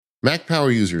Mac Power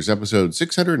Users, episode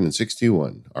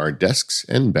 661, Our Desks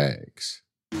and Bags.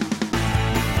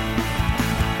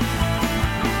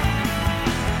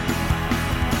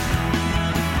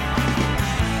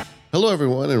 Hello,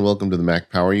 everyone, and welcome to the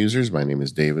Mac Power Users. My name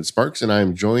is David Sparks, and I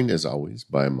am joined, as always,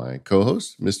 by my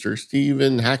co-host, Mr.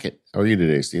 Stephen Hackett. How are you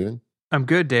today, Stephen? I'm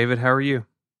good, David. How are you?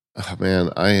 Oh, man,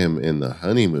 I am in the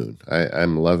honeymoon.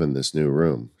 I'm loving this new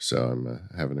room, so I'm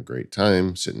having a great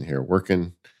time sitting here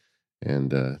working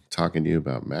and talking to you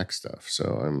about Mac stuff.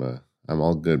 So I'm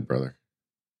all good, brother.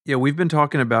 Yeah, we've been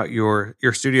talking about your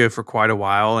studio for quite a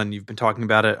while, and you've been talking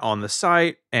about it on the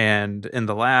site and in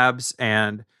the labs,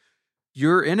 and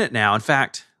you're in it now. In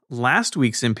fact, last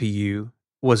week's MPU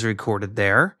was recorded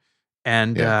there,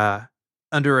 and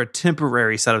under a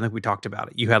temporary set. I think we talked about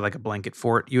it. You had like a blanket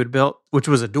fort you had built, which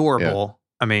was adorable.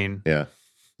 Yeah. I mean, yeah.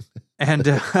 and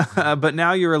but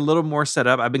now you're a little more set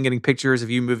up. I've been getting pictures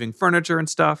of you moving furniture and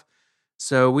stuff.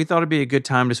 So we thought it'd be a good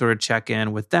time to sort of check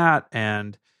in with that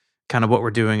and kind of what we're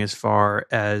doing as far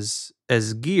as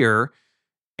gear.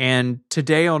 And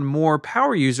today on More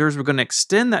Power Users, we're going to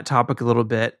extend that topic a little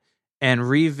bit and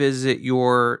revisit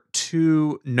your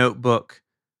 2 notebook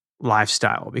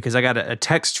lifestyle, because I got a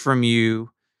text from you.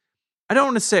 I don't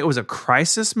want to say it was a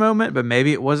crisis moment, but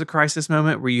maybe it was a crisis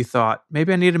moment where you thought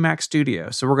maybe I need a Mac Studio.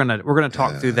 So we're gonna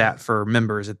talk through that for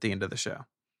members at the end of the show.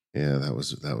 Yeah,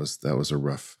 that was a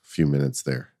rough few minutes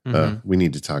there. Mm-hmm. We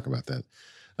need to talk about that.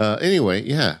 Anyway,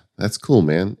 yeah, that's cool,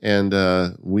 man. And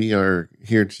we are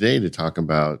here today to talk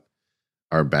about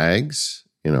our bags,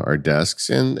 our desks,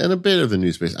 and a bit of the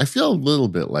new space. I feel a little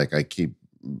bit like I keep,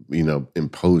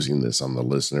 imposing this on the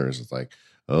listeners. It's like,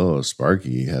 oh,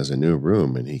 Sparky has a new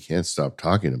room and he can't stop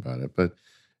talking about it. But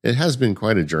it has been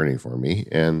quite a journey for me.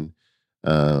 And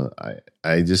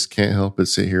I just can't help but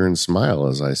sit here and smile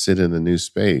as I sit in the new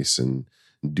space and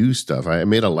do stuff. I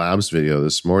made a labs video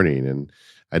this morning and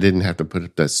I didn't have to put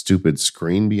up that stupid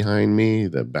screen behind me.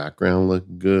 The background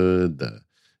looked good.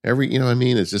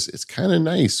 It's kind of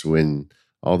nice when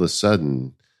all of a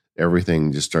sudden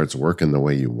everything just starts working the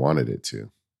way you wanted it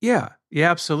to. Yeah,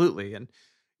 absolutely. And,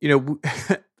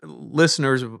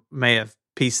 listeners may have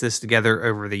pieced this together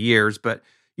over the years, but,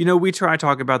 we try to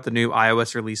talk about the new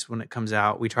iOS release when it comes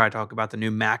out. We try to talk about the new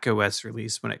Mac OS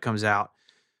release when it comes out.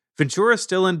 Ventura's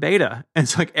still in beta. And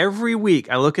it's like every week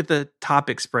I look at the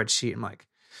topic spreadsheet and I'm like,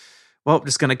 well, I'm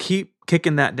just going to keep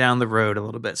kicking that down the road a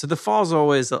little bit. So the fall's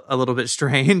always a little bit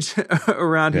strange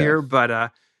around here,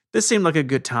 but this seemed like a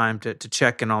good time to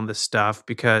check in on this stuff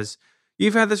because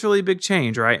you've had this really big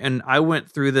change, right? And I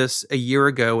went through this a year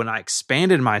ago when I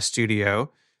expanded my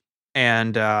studio.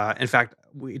 And in fact,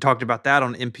 we talked about that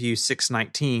on MPU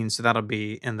 619, so that'll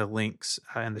be in the links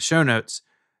in the show notes.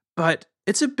 But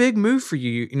it's a big move for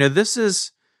you.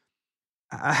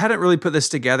 I hadn't really put this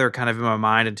together kind of in my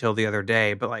mind until the other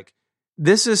day, but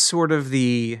this is sort of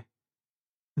the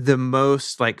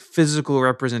most physical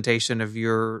representation of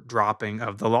your dropping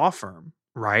of the law firm,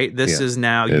 right? This is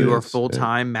now you are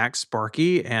full-time Mac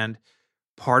Sparky, and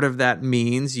part of that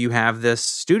means you have this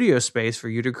studio space for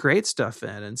you to create stuff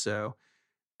in. And so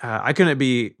I couldn't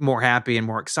be more happy and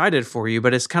more excited for you,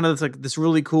 but it's kind of like this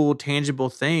really cool,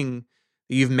 tangible thing.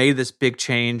 You've made this big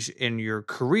change in your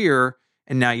career,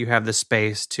 and now you have the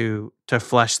space to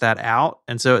flesh that out.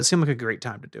 And so it seemed like a great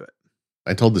time to do it.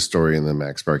 I told the story in the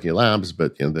Mac Sparky Labs,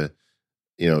 but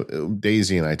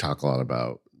Daisy and I talk a lot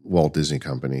about Walt Disney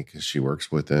Company because she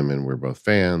works with them and we're both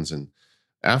fans. And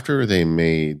after they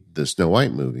made the Snow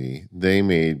White movie, they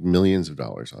made millions of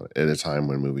dollars on it at a time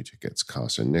when movie tickets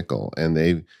cost a nickel. And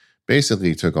they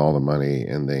basically took all the money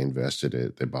and they invested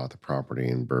it. They bought the property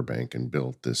in Burbank and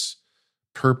built this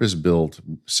purpose-built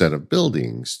set of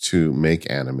buildings to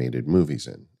make animated movies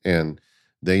in. And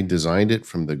they designed it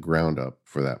from the ground up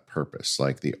for that purpose.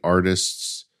 Like the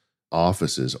artists'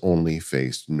 offices only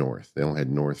faced north. They only had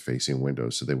north-facing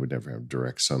windows, so they would never have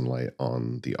direct sunlight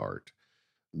on the art.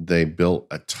 They built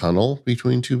a tunnel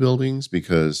between 2 buildings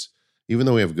because even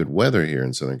though we have good weather here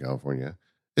in Southern California,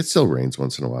 it still rains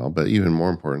once in a while. But even more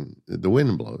important, the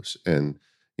wind blows. And,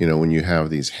 when you have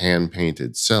these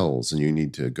hand-painted cells and you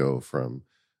need to go from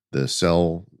the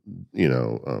cell,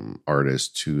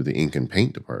 artist to the ink and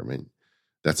paint department,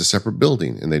 that's a separate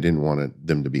building. And they didn't want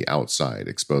them to be outside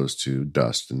exposed to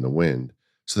dust and the wind.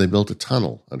 So they built a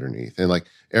tunnel underneath. And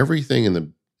everything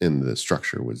in the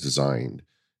structure was designed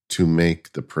to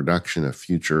make the production of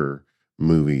future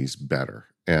movies better.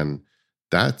 And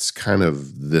that's kind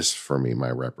of this for me, my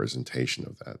representation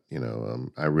of that.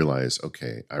 I realize,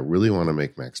 okay, I really want to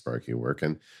make Mac Sparky work.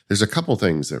 And there's a couple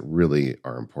things that really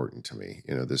are important to me.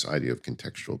 This idea of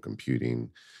contextual computing,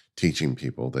 teaching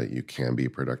people that you can be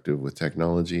productive with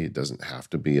technology. It doesn't have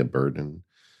to be a burden.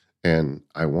 And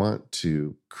I want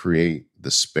to create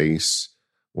the space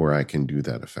where I can do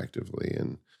that effectively.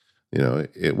 And,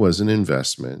 it was an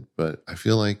investment, but I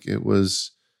feel like it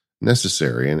was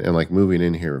necessary. And like moving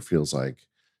in here feels like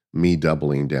me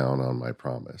doubling down on my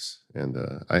promise. And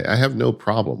I have no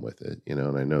problem with it,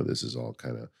 and I know this is all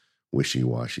kind of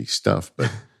wishy-washy stuff,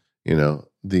 but,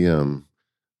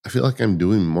 I feel like I'm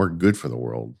doing more good for the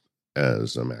world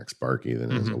as a Max Sparky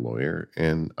than as a lawyer.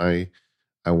 And I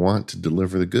want to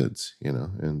deliver the goods,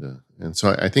 and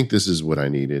so I think this is what I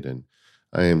needed, and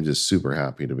I am just super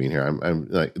happy to be here. I'm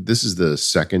like, this is the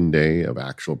second day of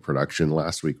actual production.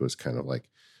 Last week was kind of like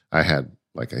I had,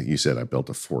 like you said, I built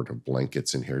a fort of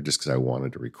blankets in here just because I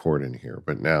wanted to record in here.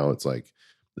 But now it's like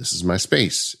this is my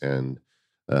space, and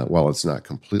while it's not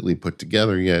completely put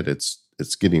together yet,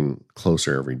 it's getting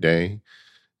closer every day.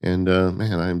 And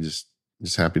man, I'm just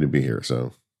happy to be here.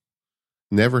 So.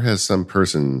 Never has some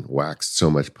person waxed so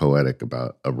much poetic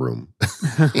about a room,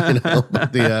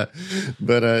 But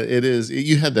it is.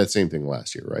 You had that same thing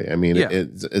last year, right? I mean, Yeah.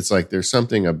 It's like there's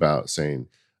something about saying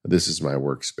this is my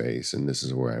workspace and this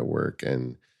is where I work,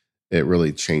 and it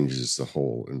really changes the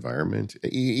whole environment.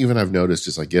 Even I've noticed,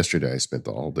 just like yesterday, I spent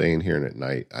the whole day in here, and at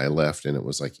night I left, and it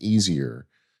was like easier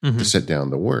to sit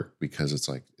down to work because it's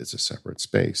like it's a separate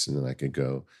space, and then I could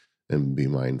go and be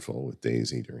mindful with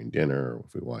Daisy during dinner, or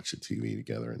if we watch the TV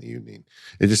together in the evening.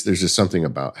 There's just something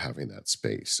about having that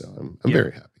space. So I'm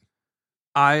very happy.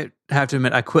 I have to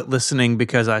admit, I quit listening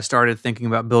because I started thinking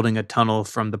about building a tunnel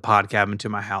from the pod cabin to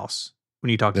my house when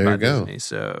you talked about Disney.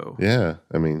 So yeah,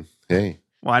 I mean, hey,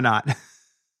 why not?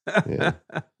 Yeah.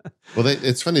 Well,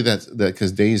 it's funny that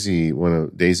because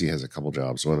Daisy has a couple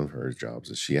jobs. One of her jobs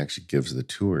is she actually gives the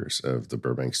tours of the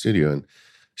Burbank studio, and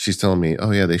she's telling me,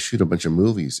 oh yeah, they shoot a bunch of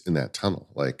movies in that tunnel.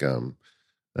 Like,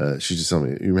 she just told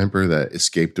me, you remember that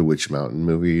Escape to Witch Mountain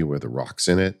movie where the Rock's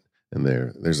in it? And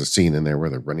there's a scene in there where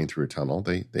they're running through a tunnel.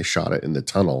 They shot it in the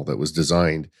tunnel that was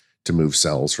designed to move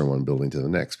cells from one building to the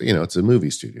next. But, it's a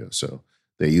movie studio, so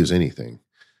they use anything.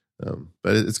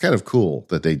 But it's kind of cool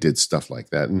that they did stuff like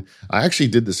that. And I actually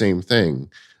did the same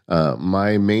thing.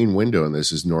 My main window in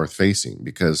this is north facing,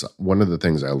 because one of the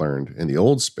things I learned in the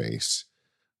old space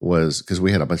was because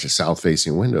we had a bunch of south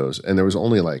facing windows, and there was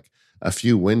only like a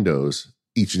few windows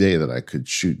each day that I could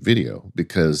shoot video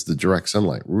because the direct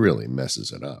sunlight really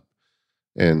messes it up.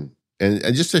 And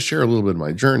just to share a little bit of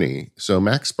my journey. So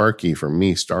Max Sparky for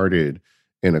me started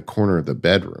in a corner of the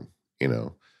bedroom,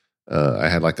 I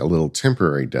had like a little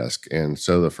temporary desk. And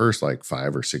so the first like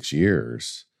 5 or 6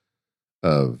 years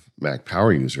of Mac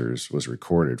Power Users was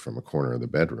recorded from a corner of the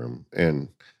bedroom. And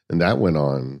that went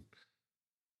on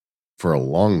for a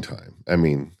long time. I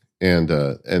mean, and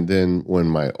then when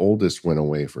my oldest went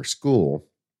away for school,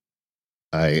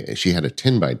 she had a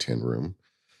 10 by 10 room,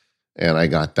 and I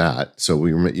got that. So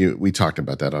we talked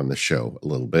about that on the show a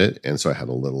little bit. And so I had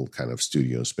a little kind of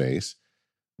studio space.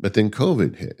 But then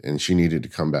COVID hit, and she needed to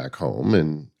come back home,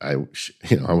 and I wasn't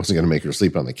going to make her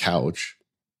sleep on the couch.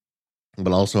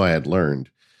 But also I had learned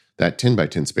that 10 by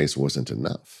 10 space wasn't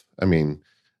enough. I mean,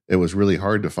 it was really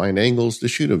hard to find angles to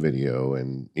shoot a video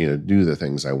and, do the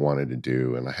things I wanted to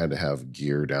do. And I had to have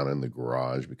gear down in the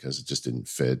garage because it just didn't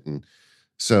fit. And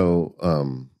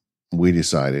so we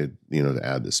decided, to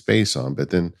add the space on. But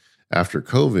then after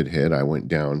COVID hit, I went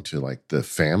down to like the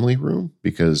family room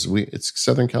because it's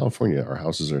Southern California. Our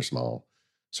houses are small.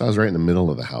 So I was right in the middle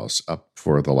of the house up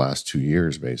for the last 2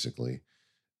 years, basically.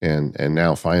 And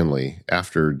now finally,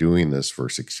 after doing this for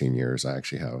 16 years, I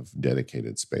actually have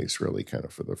dedicated space really kind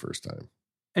of for the first time.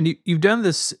 And you've done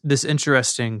this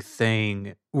interesting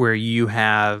thing where you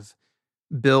have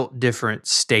built different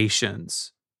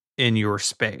stations in your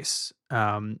space.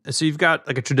 So you've got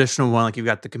like a traditional one, like you've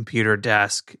got the computer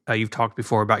desk. You've talked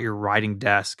before about your writing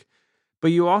desk, but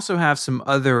you also have some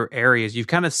other areas. You've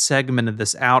kind of segmented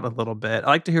this out a little bit. I'd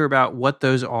like to hear about what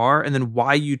those are and then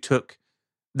why you took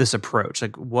this approach.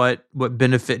 Like what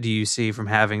benefit do you see from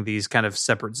having these kind of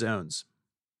separate zones?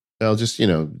 Well, just,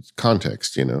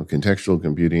 context, contextual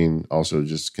computing, also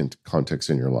just context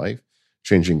in your life.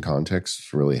 Changing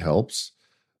context really helps.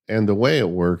 And the way it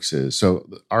works is, so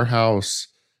our house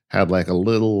had like a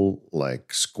little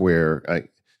like square.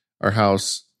 Our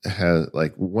house has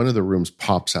like one of the rooms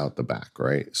pops out the back,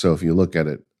 right? So if you look at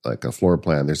it like a floor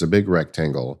plan, there's a big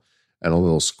rectangle and a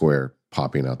little square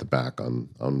popping out the back on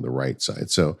the right side.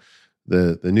 So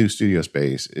the new studio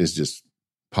space is just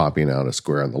popping out a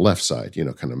square on the left side,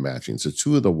 kind of matching. So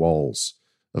 2 of the walls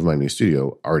of my new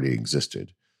studio already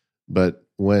existed. But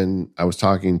when I was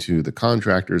talking to the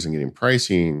contractors and getting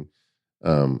pricing,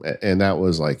 And that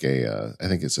was like I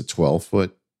think it's a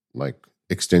 12-foot like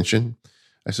extension.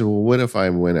 I said, well, what if I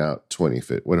went out 20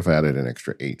 feet? What if I added an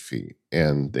extra 8 feet?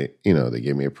 And they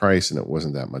gave me a price and it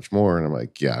wasn't that much more. And I'm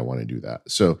like, yeah, I want to do that.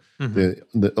 So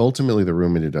ultimately the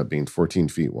room ended up being 14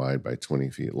 feet wide by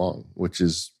 20 feet long, which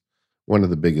is one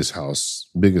of the biggest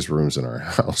rooms in our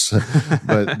house.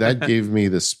 But that gave me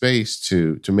the space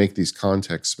to make these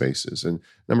context spaces. And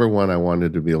number one, I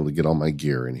wanted to be able to get all my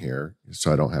gear in here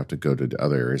so I don't have to go to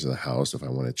other areas of the house if I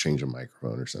want to change a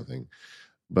microphone or something.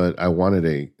 But I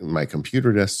wanted my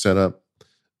computer desk set up.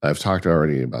 I've talked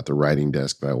already about the writing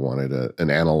desk, but I wanted an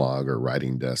analog or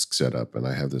writing desk set up, and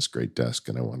I have this great desk,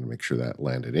 and I wanted to make sure that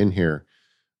landed in here.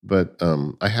 But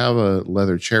I have a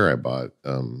leather chair I bought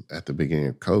at the beginning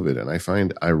of COVID, and I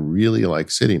find I really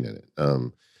like sitting in it.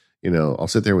 I'll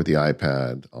sit there with the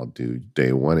iPad. I'll do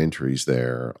day one entries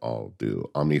there. I'll do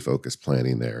OmniFocus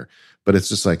planning there, but it's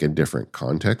just like a different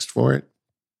context for it.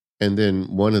 And then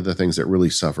one of the things that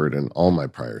really suffered in all my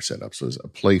prior setups was a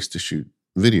place to shoot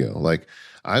video. Like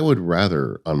I would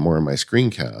rather on more of my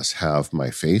screencasts have my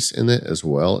face in it as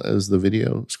well as the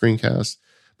video screencast.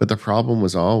 But the problem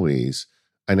was always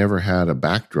I never had a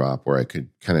backdrop where I could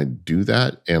kind of do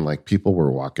that. And like people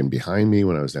were walking behind me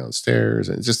when I was downstairs.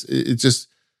 And it just,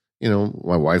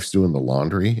 my wife's doing the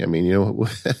laundry. I mean,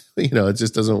 it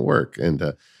just doesn't work.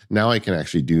 And now I can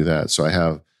actually do that. So I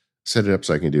have set it up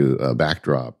so I can do a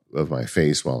backdrop of my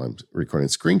face while I'm recording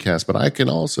screencast, but I can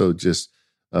also just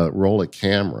roll a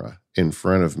camera in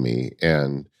front of me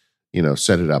and,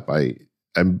 set it up.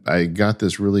 I got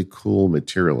this really cool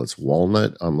material. It's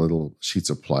walnut on little sheets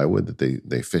of plywood that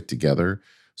they fit together.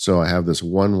 So I have this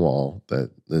one wall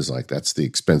that is like, that's the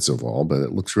expensive wall, but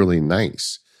it looks really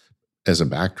nice as a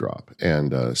backdrop.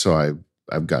 And so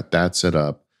I've got that set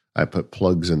up. I put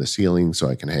plugs in the ceiling so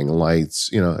I can hang lights.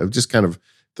 I've just kind of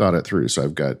thought it through. So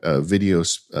I've got a video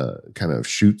kind of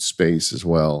shoot space as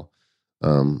well.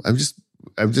 I've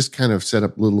just kind of set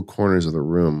up little corners of the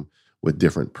room with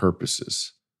different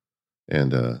purposes,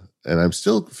 and I'm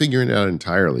still figuring it out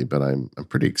entirely, but I'm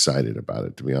pretty excited about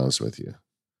it, to be honest with you.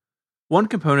 One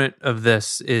component of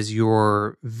this is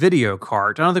your video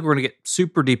cart. I don't think we're going to get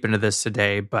super deep into this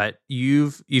today, but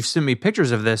you've sent me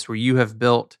pictures of this where you have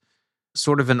built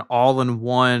sort of an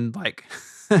all-in-one like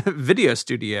video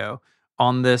studio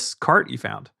on this cart you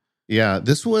found. Yeah,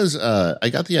 this was, I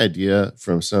got the idea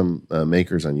from some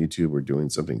makers on YouTube who were doing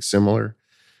something similar.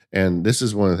 And this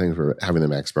is one of the things where having the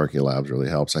MacSparky Labs really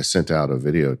helps. I sent out a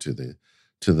video to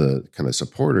the kind of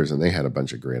supporters, and they had a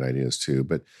bunch of great ideas too.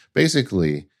 But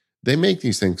basically, they make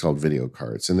these things called video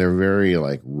carts, and they're very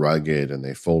like rugged, and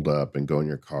they fold up and go in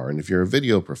your car. And if you're a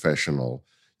video professional,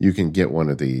 you can get one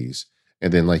of these.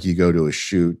 And then like you go to a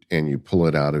shoot and you pull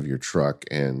it out of your truck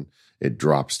and it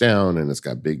drops down and it's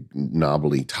got big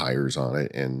knobbly tires on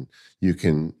it. And you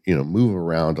can, move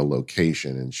around a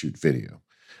location and shoot video.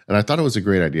 And I thought it was a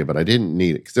great idea, but I didn't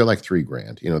need it because they're like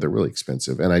 $3,000. They're really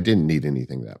expensive. And I didn't need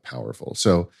anything that powerful.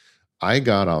 So I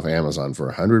got off Amazon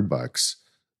for $100,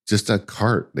 just a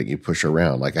cart that you push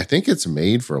around. Like, I think it's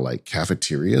made for like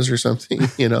cafeterias or something,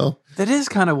 That is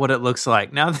kind of what it looks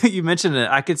like. Now that you mention it,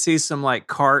 I could see some like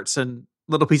carts and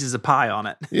little pieces of pie on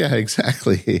it. Yeah,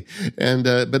 exactly. And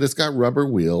but it's got rubber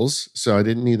wheels, so I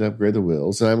didn't need to upgrade the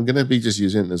wheels. And I'm going to be just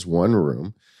using it in this one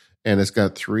room. And it's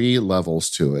got 3 levels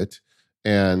to it.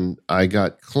 And I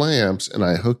got clamps and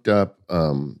I hooked up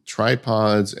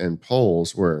tripods and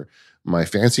poles where my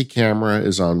fancy camera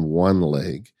is on one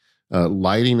leg,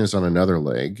 lighting is on another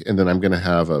leg, and then I'm going to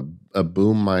have a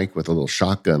boom mic with a little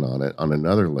shotgun on it on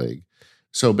another leg.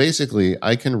 So basically,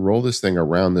 I can roll this thing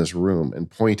around this room and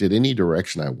point it any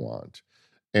direction I want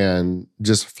and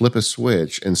just flip a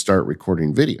switch and start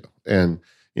recording video. And,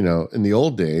 in the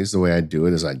old days, the way I'd do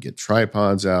it is I'd get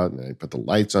tripods out and I'd put the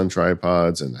lights on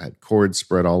tripods and I had cords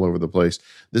spread all over the place.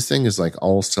 This thing is like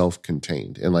all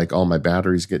self-contained and like all my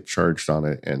batteries get charged on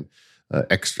it. And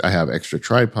I have extra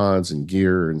tripods and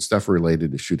gear and stuff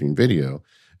related to shooting video.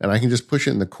 And I can just push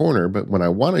it in the corner. But when I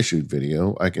want to shoot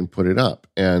video, I can put it up.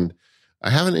 And I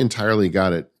haven't entirely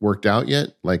got it worked out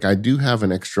yet. Like I do have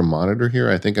an extra monitor here.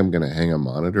 I think I'm going to hang a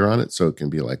monitor on it so it can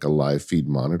be like a live feed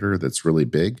monitor that's really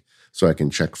big so I can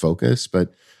check focus.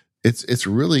 But it's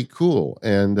really cool.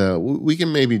 And we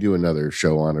can maybe do another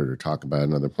show on it or talk about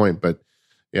another point. But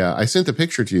yeah, I sent the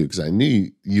picture to you because I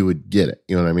knew you would get it.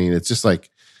 You know what I mean? It's just like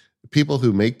people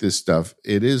who make this stuff,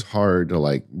 it is hard to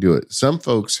like do it. Some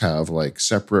folks have like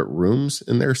separate rooms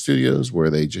in their studios where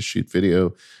they just shoot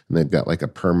video and they've got like a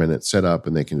permanent setup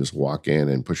and they can just walk in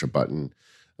and push a button.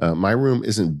 My room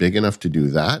isn't big enough to do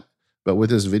that, but with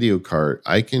this video cart,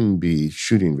 I can be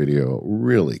shooting video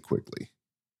really quickly.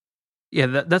 Yeah,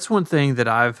 that's one thing that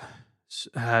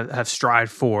have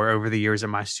strived for over the years in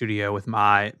my studio with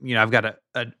my, I've got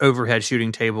an overhead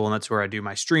shooting table, and that's where I do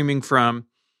my streaming from.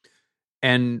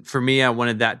 And for me, I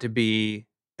wanted that to be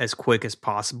as quick as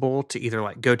possible to either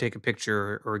like go take a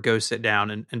picture or go sit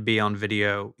down and be on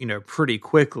video, pretty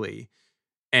quickly.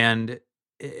 And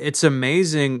it's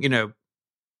amazing,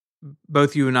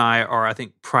 both you and I are, I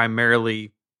think,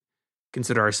 primarily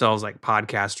consider ourselves like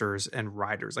podcasters and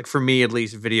writers. Like for me, at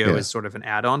least, video Yeah. is sort of an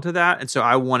add on to that. And so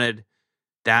I wanted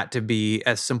that to be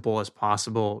as simple as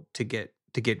possible to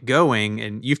get going.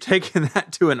 And you've taken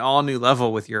that to an all new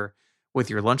level with your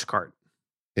lunch cart.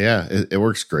 Yeah, it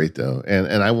works great though. And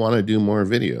I want to do more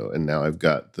video. And now I've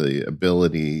got the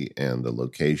ability and the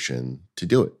location to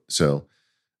do it. So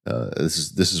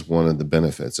this is one of the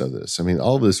benefits of this. I mean,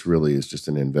 all this really is just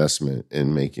an investment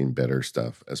in making better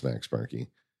stuff as MacSparky.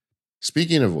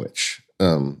 Speaking of which,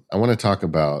 I want to talk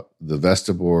about the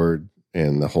Vesta board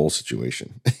and the whole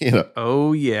situation.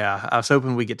 Oh yeah, I was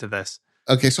hoping we get to this.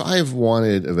 Okay, so I've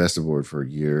wanted a Vesta board for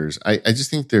years. I just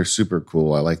think they're super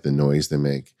cool. I like the noise they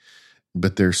make,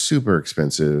 but they're super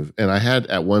expensive. And I had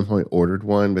at one point ordered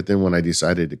one, but then when I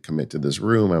decided to commit to this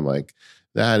room, I'm like,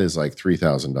 that is like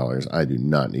 $3,000. I do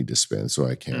not need to spend, so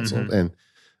I canceled. Mm-hmm.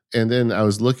 And then I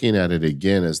was looking at it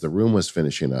again as the room was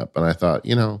finishing up, and I thought,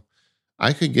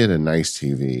 I could get a nice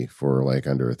TV for like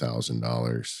under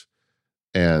 $1,000.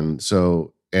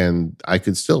 And I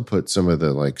could still put some of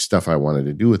the like stuff I wanted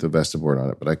to do with the Vesta board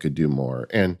on it, but I could do more.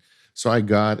 And so I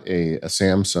got a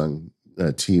Samsung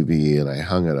TV, and I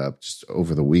hung it up just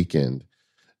over the weekend.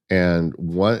 And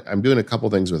what I'm doing a couple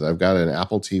things with it. I've got an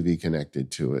Apple TV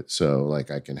connected to it. So like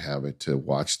I can have it to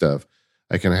watch stuff.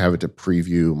 I can have it to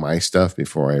preview my stuff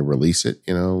before I release it,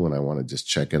 when I want to just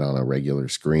check it on a regular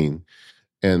screen.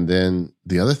 And then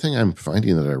the other thing I'm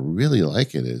finding that I really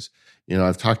like it is,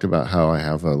 I've talked about how I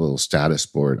have a little status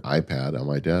board iPad on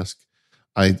my desk.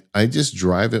 I just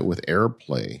drive it with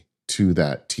AirPlay to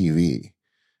that TV.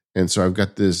 And so I've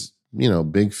got this,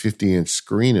 big 50-inch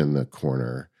screen in the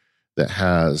corner that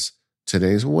has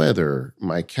today's weather,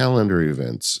 my calendar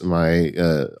events, my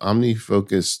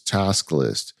OmniFocus task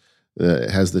list. It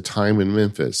has the time in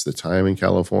Memphis, the time in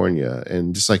California,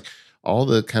 and just like all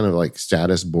the kind of like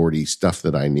status boardy stuff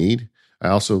that I need. I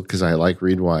also, because I like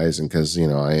Readwise and because,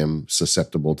 I am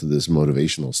susceptible to this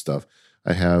motivational stuff,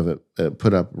 I have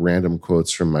put up random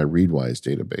quotes from my Readwise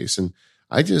database. And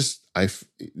I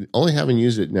only haven't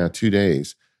used it now 2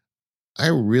 days. I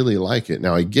really like it.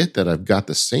 Now I get that I've got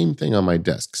the same thing on my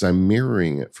desk because I'm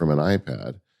mirroring it from an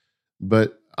iPad,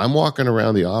 but I'm walking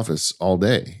around the office all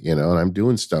day, and I'm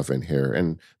doing stuff in here,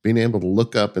 and being able to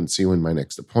look up and see when my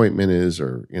next appointment is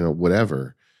or,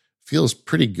 whatever feels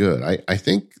pretty good. I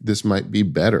think this might be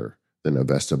better than a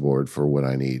Vesta board for what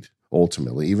I need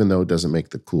ultimately, even though it doesn't make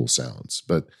the cool sounds.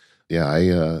 But yeah,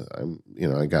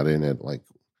 I got in at like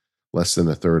less than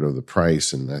a third of the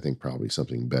price, and I think probably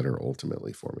something better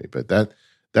ultimately for me. But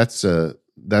that's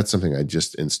something I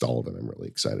just installed and I'm really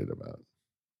excited about.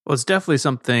 Well, it's definitely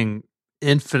something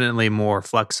infinitely more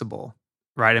flexible,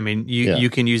 right? I mean, you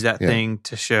can use that thing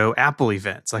to show Apple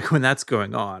events, like when that's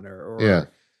going on, or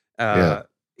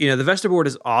the Vesta board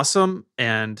is awesome,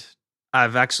 and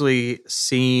I've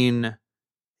seen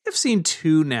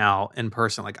two now in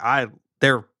person. Like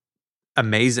they're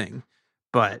amazing,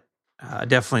 but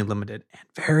definitely limited and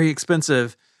very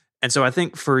expensive. And so I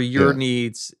think for your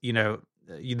needs, the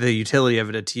utility of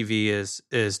it, a TV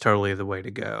is totally the way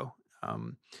to go.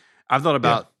 I've thought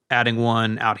about adding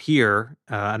one out here,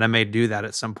 and I may do that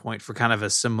at some point for kind of a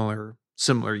similar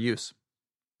use.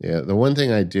 Yeah, the one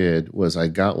thing I did was I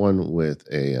got one with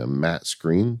a matte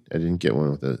screen. I didn't get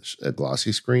one with a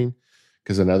glossy screen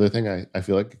because another thing I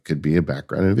feel like it could be a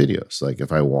background in videos. Like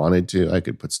if I wanted to, I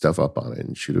could put stuff up on it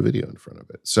and shoot a video in front of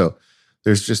it. So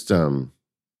there's just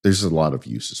there's a lot of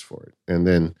uses for it. And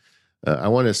then I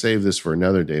want to save this for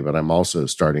another day, but I'm also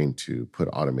starting to put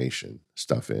automation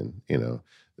stuff in.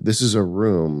 This is a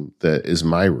room that is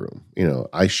my room.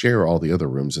 I share all the other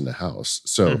rooms in the house.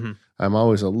 So I'm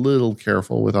always a little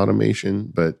careful with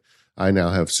automation, but I now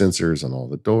have sensors on all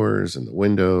the doors and the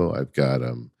window. I've got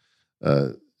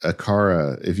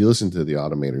Aqara. If you listen to the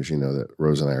Automators, you know that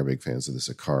Rose and I are big fans of this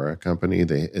Aqara company.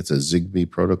 It's a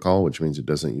Zigbee protocol, which means it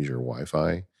doesn't use your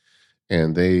Wi-Fi.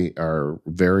 And they are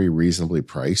very reasonably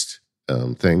priced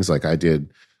things. Like I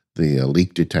did the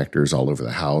leak detectors all over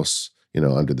the house,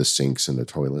 under the sinks and the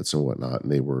toilets and whatnot.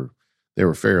 And they were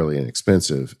fairly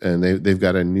inexpensive. And they've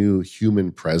got a new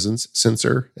human presence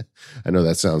sensor. I know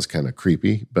that sounds kind of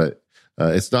creepy, but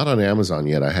it's not on Amazon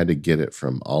yet. I had to get it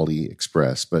from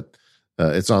AliExpress, but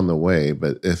it's on the way.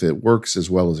 But if it works as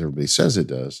well as everybody says it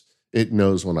does, it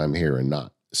knows when I'm here and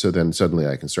not. So then suddenly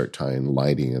I can start tying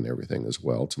lighting and everything as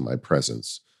well to my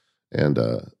presence. And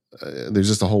there's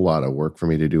just a whole lot of work for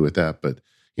me to do with that. But,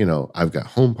 I've got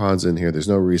HomePods in here. There's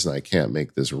no reason I can't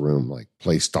make this room like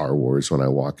play Star Wars when I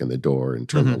walk in the door and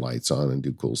turn the lights on and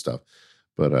do cool stuff.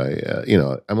 But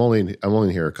I'm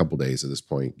only here a couple days at this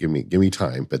point. Give me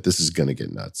time, but this is going to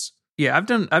get nuts. Yeah,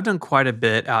 I've done quite a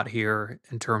bit out here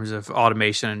in terms of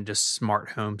automation and just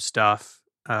smart home stuff.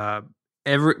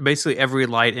 Basically every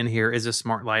light in here is a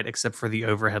smart light except for the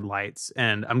overhead lights,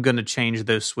 and I'm going to change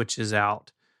those switches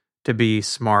out to be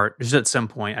smart just at some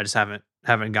point. I just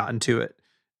haven't gotten to it.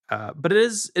 But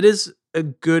it is a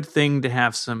good thing to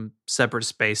have some separate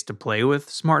space to play with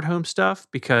smart home stuff,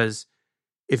 because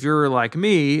if you're like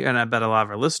me, and I bet a lot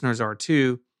of our listeners are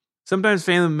too, sometimes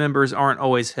family members aren't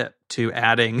always hip to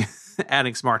adding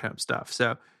smart home stuff.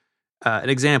 So, an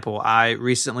example, I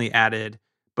recently added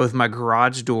both my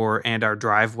garage door and our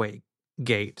driveway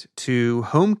gate to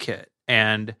HomeKit,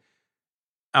 and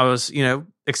I was,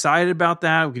 excited about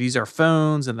that. We could use our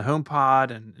phones and the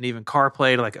HomePod and even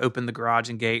CarPlay to like open the garage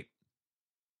and gate.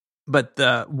 But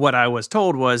what I was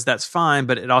told was that's fine,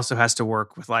 but it also has to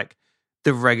work with like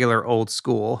the regular old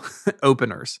school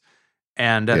openers,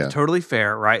 and totally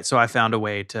fair, right? So I found a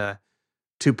way to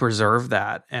preserve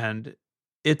that, and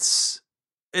it's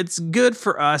good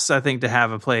for us, I think, to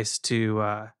have a place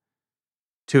to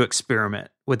experiment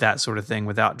with that sort of thing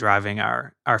without driving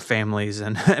our families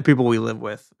and people we live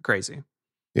with crazy.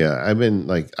 Yeah, I've been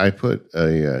like, I put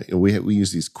we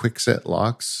use these Kwikset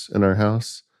locks in our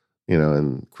house,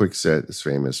 and Kwikset is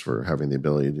famous for having the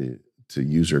ability to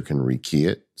user can rekey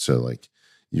it. So like,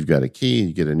 you've got a key,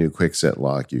 you get a new Kwikset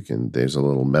lock, there's a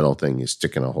little metal thing you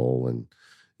stick in a hole, and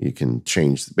you can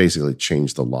basically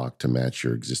change the lock to match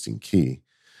your existing key.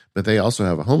 But they also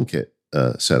have a HomeKit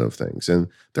set of things, and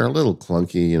they're a little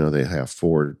clunky. They have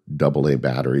 4 AA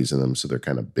batteries in them, so they're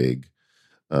kind of big.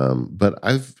 But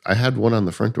I had one on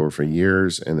the front door for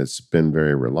years, and it's been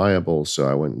very reliable. So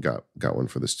I went and got one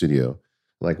for the studio.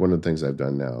 Like, one of the things I've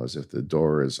done now is if the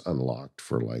door is unlocked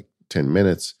for like 10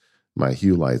 minutes, my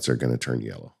Hue lights are going to turn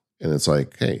yellow, and it's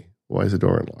like, hey, why is the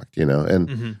door unlocked?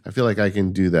 And I feel like I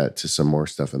can do that to some more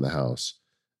stuff in the house.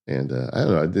 And I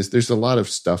don't know, there's a lot of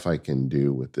stuff I can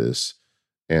do with this.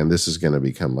 And this is going to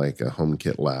become like a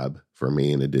HomeKit lab for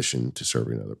me, in addition to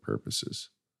serving other purposes.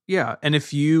 Yeah. And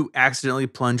if you accidentally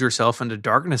plunge yourself into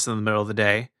darkness in the middle of the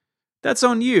day, that's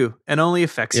on you and only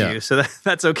affects you. So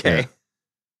that's okay.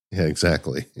 Yeah,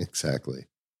 exactly. Exactly.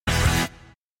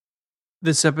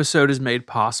 This episode is made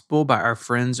possible by our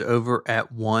friends over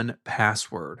at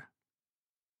 1Password.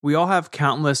 We all have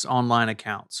countless online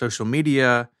accounts, social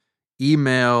media,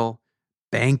 email,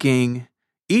 banking.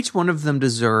 Each one of them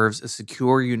deserves a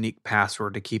secure, unique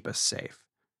password to keep us safe.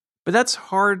 But that's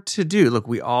hard to do. Look,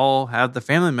 we all have the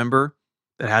family member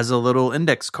that has a little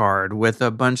index card with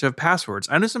a bunch of passwords.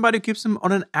 I know somebody who keeps them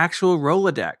on an actual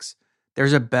Rolodex.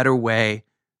 There's a better way.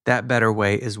 That better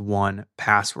way is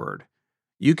 1Password.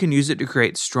 You can use it to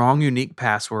create strong, unique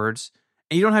passwords,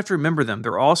 and you don't have to remember them.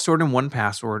 They're all stored in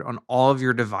 1Password on all of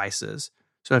your devices.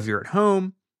 So if you're at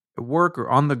home, at work, or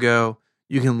on the go,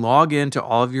 you can log into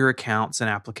all of your accounts and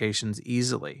applications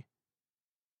easily.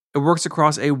 It works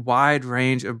across a wide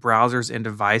range of browsers and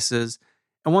devices,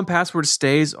 and 1Password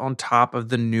stays on top of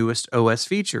the newest OS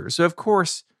features. So, of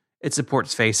course, it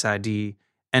supports Face ID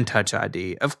and Touch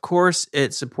ID. Of course,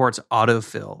 it supports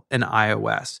autofill in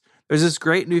iOS. There's this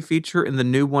great new feature in the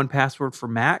new 1Password for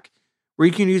Mac where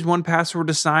you can use 1Password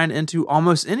to sign into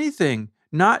almost anything,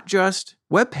 not just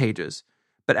web pages,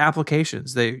 but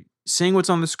applications. They seeing what's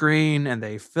on the screen and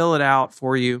they fill it out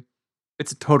for you.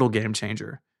 It's a total game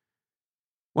changer.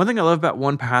 One thing I love about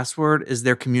 1Password is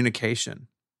their communication.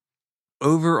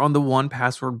 Over on the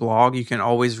 1Password blog, you can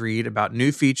always read about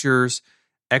new features,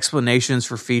 explanations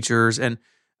for features, and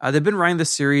they've been writing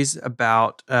this series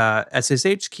about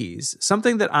SSH keys,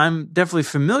 something that I'm definitely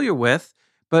familiar with,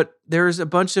 but there's a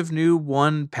bunch of new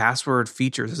 1Password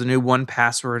features. There's a new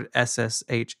 1Password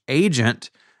SSH agent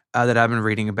that I've been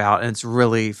reading about, and it's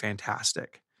really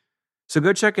fantastic. So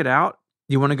go check it out.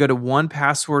 You want to go to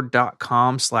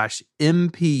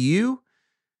 1password.com/MPU.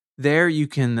 There you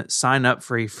can sign up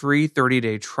for a free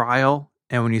 30-day trial,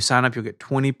 and when you sign up, you'll get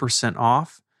 20%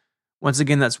 off. Once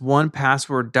again, that's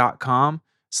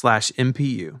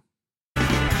 1password.com/MPU.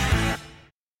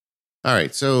 All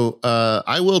right, so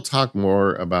I will talk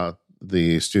more about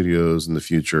the studios in the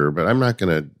future, but I'm not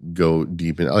going to go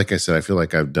deep in. Like I said, I feel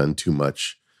like I've done too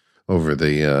much over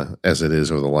the as it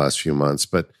is over the last few months,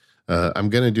 but I'm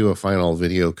going to do a final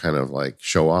video kind of like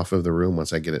show off of the room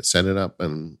once I get it set it up,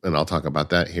 and I'll talk about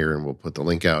that here, and we'll put the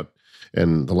link out.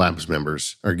 and the Labs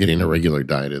members are getting a regular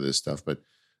diet of this stuff. But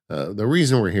the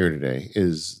reason we're here today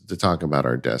is to talk about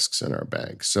our desks and our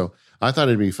bags. So I thought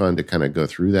it'd be fun to kind of go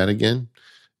through that again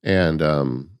and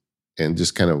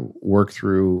just kind of work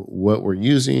through what we're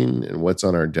using and what's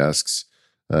on our desks.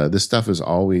 This stuff is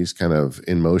always kind of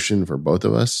in motion for both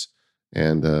of us.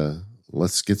 And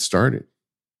let's get started.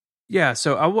 Yeah,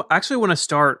 so I actually want to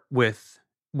start with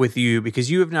you because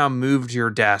you have now moved your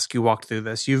desk. You walked through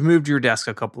this. You've moved your desk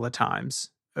a couple of times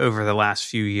over the last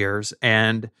few years.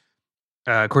 And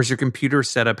of course, your computer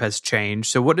setup has changed.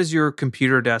 So what does your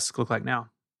computer desk look like now?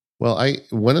 Well,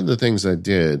 one of the things I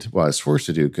did, I was forced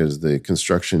to do because the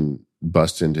construction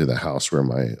bust into the house where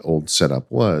my old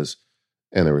setup was,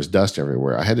 and there was dust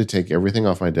everywhere. I had to take everything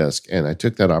off my desk, and I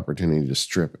took that opportunity to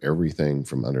strip everything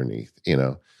from underneath,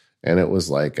 and it was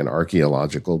like an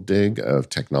archaeological dig of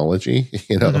technology,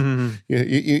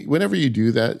 Mm-hmm. Whenever you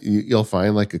do that, you'll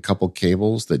find like a couple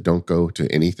cables that don't go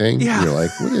to anything. Yeah. You're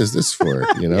like, what is this for?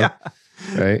 Yeah.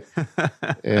 Right.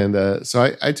 And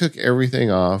so I took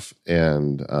everything off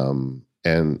and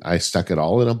I stuck it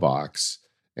all in a box.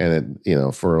 And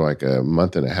for like a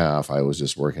month and a half, I was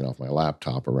just working off my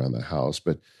laptop around the house.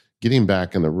 But getting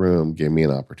back in the room gave me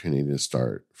an opportunity to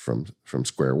start from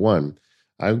square one.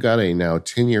 I've got a now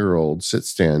 10-year-old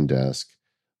sit-stand desk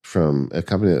from a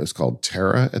company that was called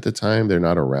Terra at the time. They're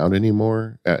not around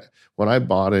anymore. When I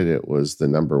bought it, it was the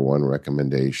number one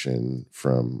recommendation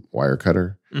from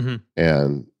Wirecutter. Mm-hmm.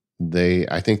 And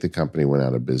I think the company went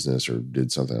out of business or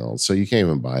did something else. So you can't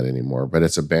even buy it anymore. But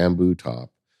it's a bamboo top,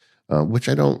 which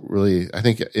I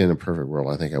think in a perfect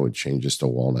world, I think I would change just to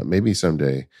walnut. Maybe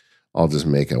someday I'll just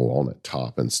make a walnut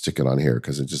top and stick it on here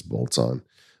because it just bolts on.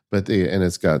 And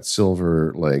it's got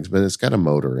silver legs, but it's got a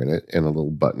motor in it and a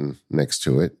little button next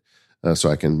to it. So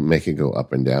I can make it go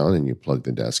up and down and you plug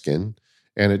the desk in.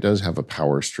 And it does have a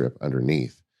power strip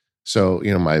underneath. So,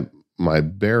 my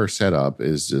bare setup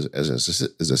is just as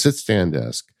a sit-stand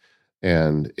desk,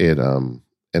 and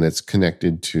it's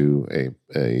connected to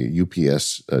a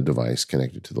UPS device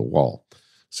connected to the wall.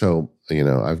 So,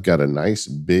 I've got a nice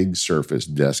big surface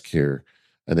desk here.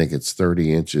 I think it's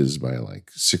 30 inches by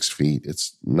like 6 feet.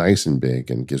 It's nice and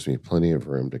big and gives me plenty of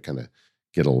room to kind of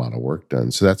get a lot of work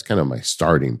done. So that's kind of my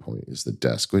starting point is the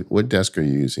desk. What desk are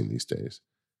you using these days?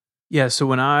 Yeah, so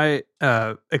when I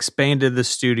expanded the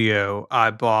studio, I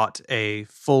bought a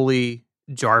fully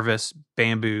Jarvis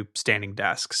bamboo standing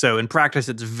desk. So in practice,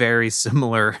 it's very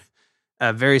similar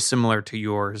to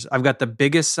yours. I've got the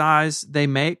biggest size they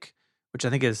make, which I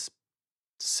think is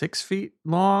 6 feet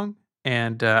long,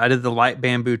 and I did the light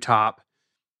bamboo top,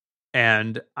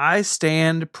 and I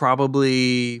stand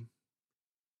probably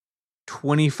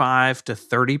 25 to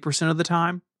 30% of the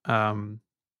time.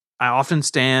 I often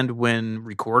stand when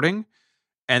recording,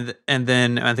 and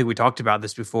then I think we talked about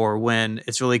this before, when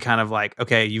it's really kind of like,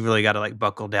 okay, you really got to like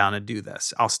buckle down and do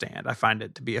this. I'll stand. I find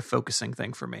it to be a focusing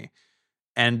thing for me.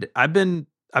 And I've been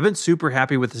super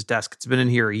happy with this desk. It's been in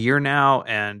here a year now,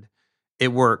 and it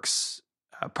works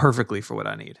perfectly for what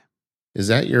I need. Is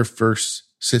that your first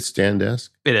sit-stand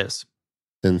desk? It is.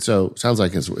 And so sounds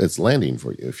like it's landing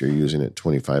for you if you're using it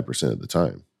 25% of the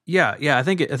time. Yeah. I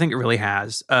think it really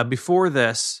has. Before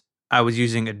this, I was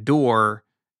using a door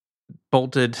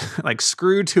bolted, like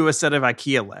screwed to a set of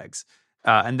IKEA legs.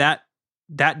 And that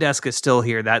desk is still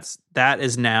here. That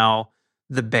is now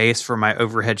the base for my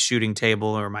overhead shooting table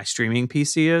or my streaming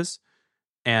PC is.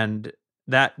 And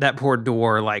that poor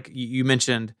door, like you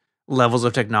mentioned levels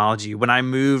of technology. When I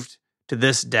moved to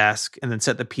this desk and then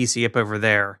set the PC up over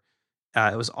there,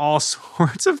 it was all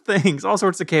sorts of things, all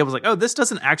sorts of cables. Like, oh, this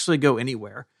doesn't actually go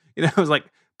anywhere. It was like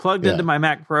plugged into my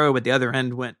Mac Pro, but the other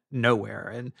end went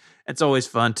nowhere. And it's always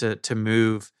fun to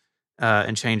move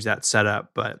and change that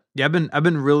setup. But yeah, I've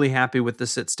been really happy with the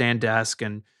sit stand desk.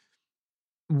 And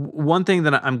one thing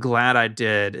that I'm glad I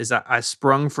did is I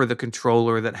sprung for the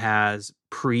controller that has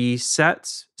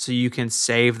presets, so you can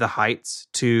save the heights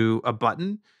to a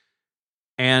button.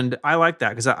 And I like that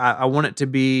because I want it to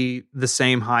be the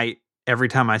same height every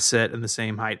time I sit and the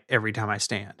same height every time I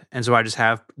stand. And so I just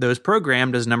have those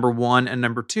programmed as number 1 and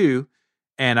number 2,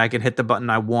 and I can hit the button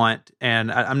I want.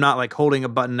 And I'm not like holding a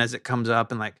button as it comes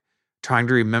up and like trying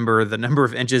to remember the number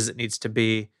of inches it needs to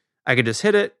be. I could just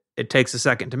hit it. It takes a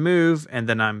second to move, and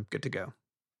then I'm good to go.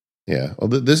 Yeah. Well,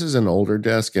 this is an older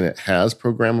desk, and it has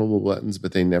programmable buttons,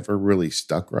 but they never really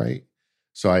stuck right.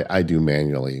 So I do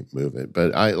manually move it.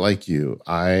 But like you,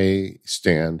 I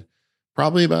stand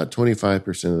probably about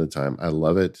 25% of the time. I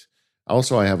love it.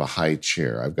 Also, I have a high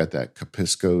chair. I've got that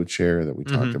Capisco chair that we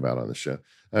talked about on the show. I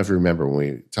don't know if you remember when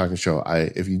we talked on the show,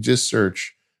 if you just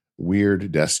search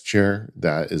weird desk chair,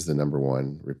 that is the number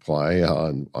one reply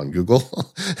on Google.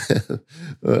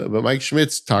 But Mike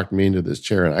Schmitz talked me into this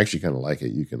chair, and I actually kind of like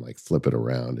it. You can like flip it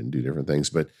around and do different things,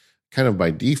 but kind of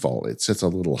by default, it sits a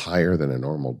little higher than a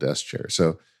normal desk chair.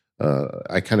 So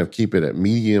I kind of keep it at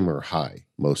medium or high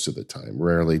most of the time.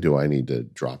 Rarely do I need to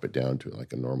drop it down to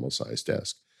like a normal size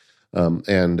desk.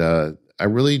 And I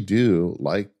really do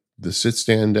like the sit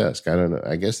stand desk. I don't know.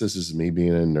 I guess this is me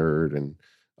being a nerd and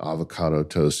avocado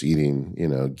toast eating,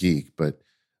 geek, but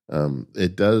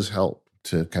it does help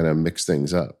to kind of mix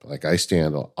things up. Like I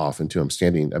stand often too.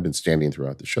 I've been standing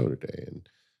throughout the show today,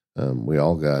 and we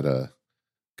all got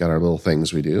our little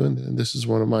things we do, and this is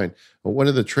one of mine. But one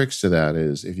of the tricks to that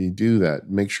is if you do that,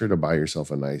 make sure to buy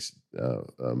yourself a nice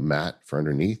mat for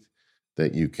underneath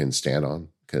that you can stand on.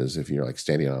 Because if you're like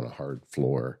standing on a hard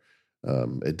floor,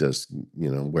 it does,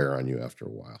 wear on you after a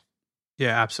while.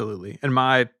 Yeah, absolutely. And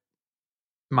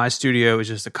my studio is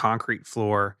just a concrete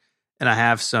floor, and I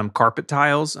have some carpet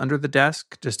tiles under the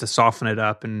desk just to soften it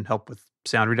up and help with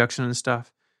sound reduction and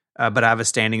stuff. But I have a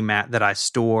standing mat that I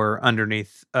store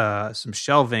underneath some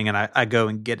shelving, and I go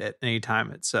and get it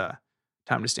anytime it's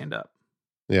time to stand up.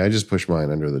 Yeah, I just push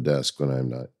mine under the desk when I'm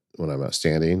not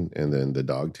standing, and then the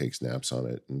dog takes naps on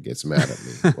it and gets mad at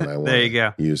me when I want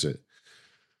to use it.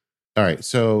 All right.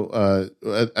 So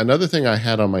another thing I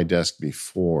had on my desk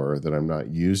before that I'm not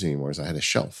using anymore is I had a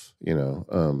shelf. I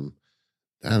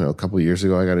don't know, a couple of years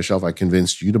ago I got a shelf. I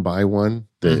convinced you to buy one,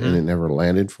 and it never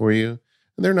landed for you.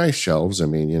 And they're nice shelves. I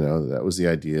mean, that was the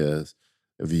idea.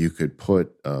 If you could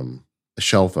put a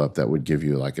shelf up that would give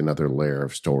you like another layer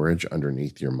of storage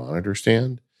underneath your monitor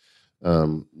stand.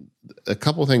 A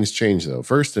couple things changed though.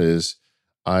 First is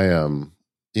I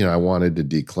wanted to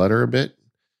declutter a bit.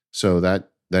 So that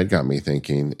got me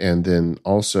thinking. And then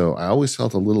also I always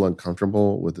felt a little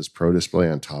uncomfortable with this Pro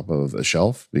Display on top of a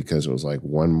shelf because it was like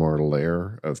one more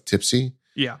layer of tipsy.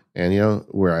 Yeah. And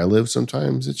where I live,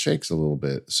 sometimes it shakes a little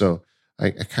bit. So I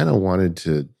kind of wanted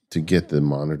to get the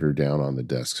monitor down on the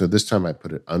desk. So this time I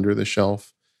put it under the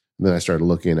shelf. And then I started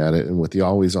looking at it, and with the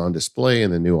always on display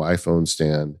and the new iPhone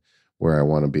stand, where I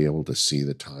want to be able to see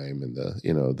the time and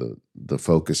the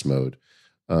focus mode.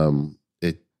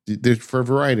 For a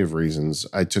variety of reasons,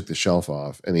 I took the shelf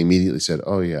off and immediately said,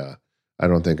 "Oh yeah, I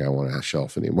don't think I want a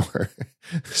shelf anymore."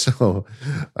 So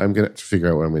I'm gonna have to figure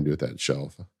out what I'm gonna do with that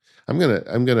shelf. I'm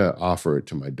gonna offer it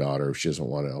to my daughter. If she doesn't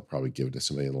want it, I'll probably give it to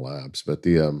somebody in the labs. But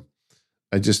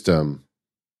I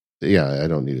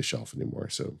don't need a shelf anymore.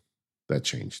 So that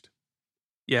changed.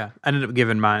 Yeah, I ended up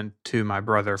giving mine to my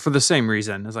brother for the same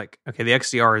reason. I was like, okay, the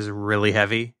XDR is really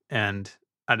heavy, and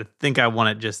I think I want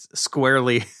it just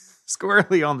squarely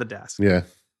on the desk. Yeah,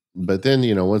 but then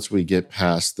once we get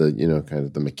past the kind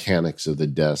of the mechanics of the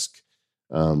desk,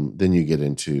 then you get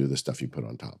into the stuff you put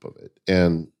on top of it.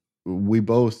 And we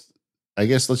both, I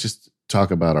guess, let's just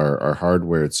talk about our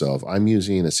hardware itself. I'm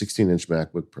using a 16-inch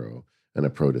MacBook Pro and a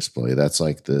Pro Display. That's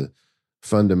like the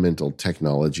fundamental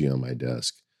technology on my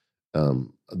desk.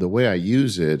 The way I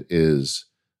use it is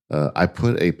I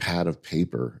put a pad of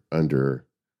paper under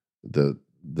the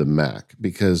Mac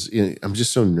because I'm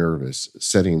just so nervous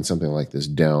setting something like this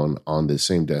down on the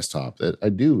same desktop that I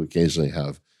do occasionally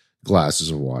have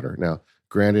glasses of water. Now,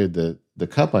 granted, the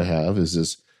cup I have is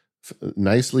this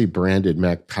nicely branded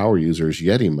Mac Power Users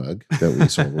Yeti mug that we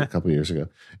sold a couple of years ago.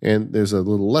 And there's a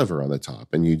little lever on the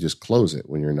top, and you just close it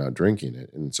when you're not drinking it.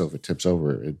 And so if it tips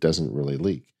over, it doesn't really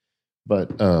leak.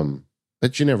 But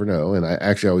you never know. And I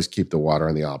actually always keep the water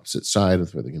on the opposite side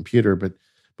for the computer. But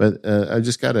I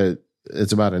just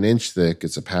it's about an inch thick.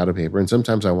 It's a pad of paper. And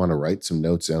sometimes I want to write some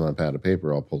notes down on a pad of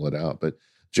paper. I'll pull it out. But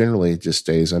generally it just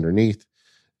stays underneath.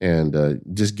 And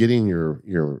just getting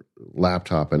your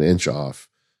laptop an inch off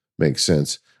makes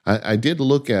sense. I did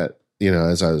look at,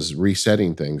 as I was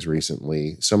resetting things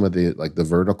recently, some of the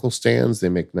vertical stands, they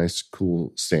make nice,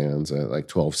 cool stands. Like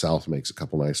 12 South makes a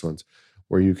couple nice ones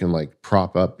where you can like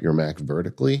prop up your Mac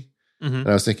vertically. Mm-hmm. And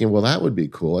I was thinking, well, that would be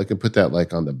cool. I could put that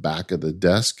like on the back of the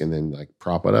desk and then like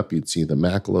prop it up. You'd see the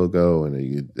Mac logo,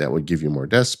 and that would give you more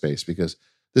desk space because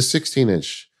this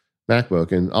 16-inch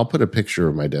MacBook, and I'll put a picture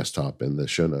of my desktop in the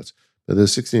show notes, but the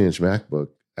 16-inch MacBook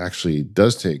actually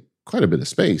does take quite a bit of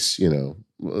space,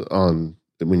 on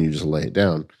when you just lay it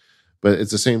down. But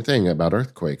it's the same thing about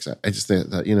earthquakes. I just think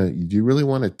that, do you really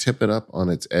want to tip it up on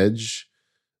its edge,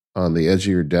 on the edge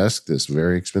of your desk, this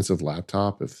very expensive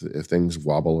laptop? If things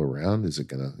wobble around, is it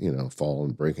going to, fall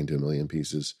and break into a million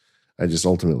pieces? I just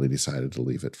ultimately decided to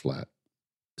leave it flat.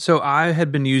 So I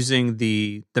had been using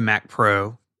the Mac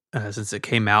Pro since it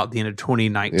came out at the end of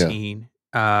 2019.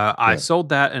 I sold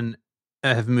that and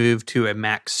have moved to a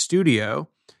Mac Studio.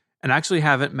 and I actually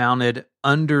have it mounted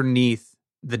underneath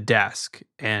the desk.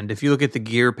 And if you look at the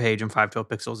gear page in 512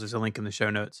 Pixels, there's a link in the show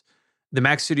notes. The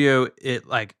Mac Studio, it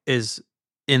like is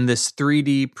in this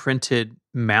 3D printed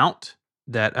mount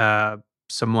that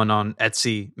someone on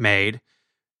Etsy made,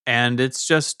 and it's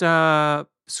just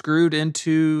screwed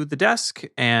into the desk,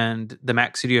 and the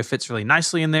Mac Studio fits really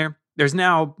nicely in there. There's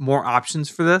now more options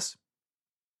for this,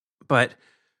 but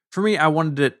for me, I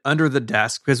wanted it under the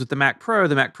desk because with the Mac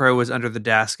Pro was under the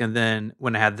desk, and then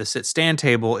when I had the sit stand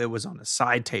table, it was on a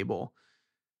side table.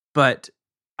 But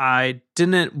I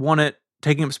didn't want it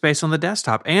taking up space on the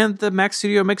desktop, and the Mac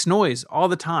Studio makes noise all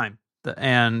the time.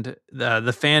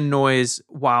 The fan noise,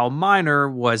 while minor,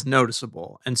 was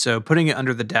noticeable. And so putting it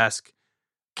under the desk,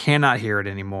 cannot hear it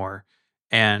anymore.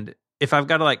 And if I've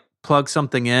got to like plug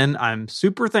something in, I'm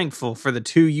super thankful for the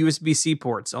 2 USB-C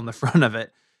ports on the front of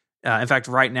it. In fact,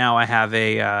 right now I have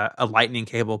a lightning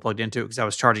cable plugged into it because I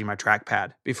was charging my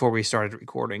trackpad before we started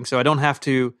recording. So I don't have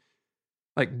to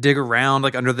like dig around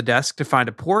like under the desk to find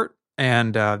a port.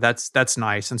 And that's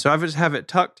nice. And so I just have it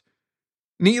tucked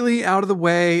neatly out of the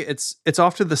way. It's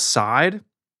off to the side,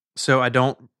 so I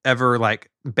don't ever like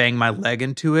bang my leg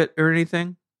into it or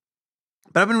anything.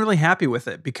 But I've been really happy with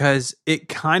it because it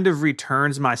kind of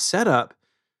returns my setup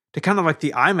to kind of like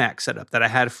the iMac setup that I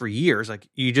had for years. Like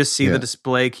you just see the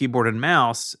display, keyboard, and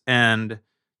mouse, and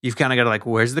you've kind of got to like,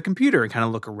 where's the computer, and kind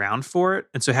of look around for it.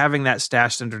 And so having that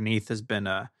stashed underneath has been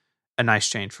a nice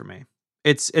change for me.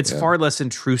 It's far less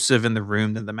intrusive in the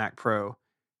room than the Mac Pro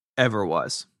ever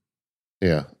was.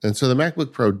 Yeah. And so the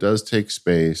MacBook Pro does take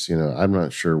space. You know, I'm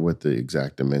not sure what the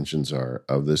exact dimensions are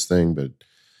of this thing, but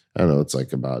I don't know, it's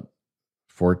like about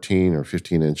 14 or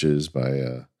 15 inches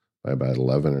by about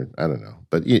 11, or I don't know.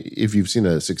 But if you've seen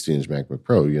a 16-inch MacBook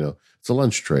Pro, you know, it's a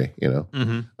lunch tray, you know.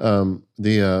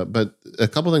 Mm-hmm. But a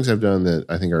couple things I've done that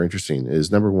I think are interesting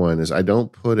is, number one is I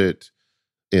don't put it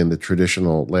in the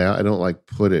traditional layout. I don't like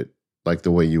put it like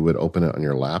the way you would open it on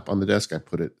your lap on the desk. I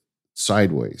put it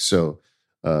sideways. So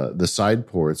the side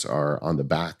ports are on the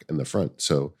back and the front.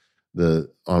 So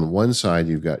on one side,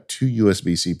 you've got 2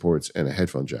 USB-C ports and a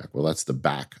headphone jack. Well, that's the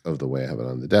back of the way I have it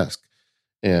on the desk.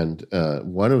 And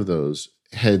one of those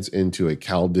heads into a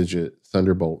CalDigit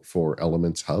Thunderbolt 4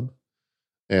 Elements hub.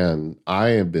 And I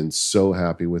have been so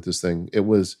happy with this thing. It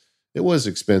was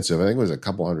expensive. I think it was a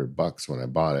couple $100 when I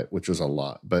bought it, which was a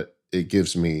lot. But it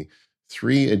gives me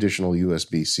 3 additional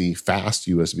USB-C, fast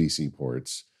USB-C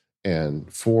ports,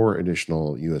 and 4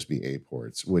 additional USB-A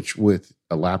ports, which with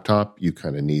a laptop, you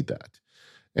kind of need that.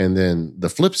 And then the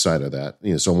flip side of that,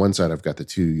 you know, so on one side I've got the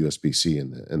 2 USB-C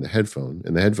and the headphone,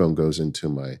 and the headphone goes into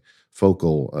my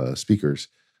Focal speakers.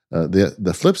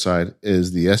 The flip side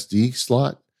is the SD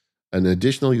slot, an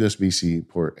additional USB-C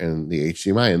port, and the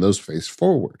HDMI, and those face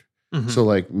forward. Mm-hmm. So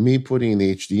like me putting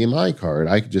the HDMI card,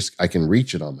 I can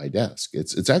reach it on my desk.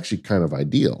 It's actually kind of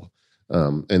ideal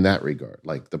in that regard,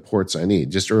 like the ports I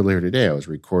need. Just earlier today, I was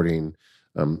recording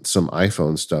some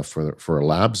iPhone stuff for a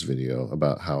labs video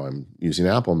about how I'm using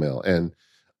Apple Mail. And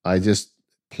I just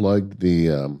plugged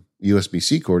the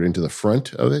USB-C cord into the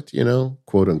front of it, you know,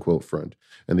 quote unquote front,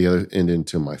 and the other end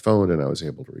into my phone. And I was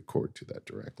able to record to that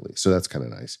directly. So that's kind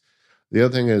of nice. The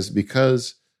other thing is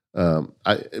because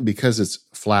it's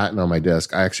flat and on my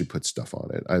desk, I actually put stuff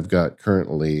on it. I've got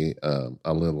currently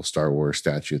a little Star Wars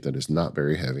statue that is not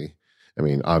very heavy. I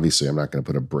mean, obviously, I'm not going to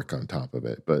put a brick on top of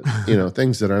it, but, you know,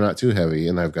 things that are not too heavy.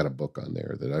 And I've got a book on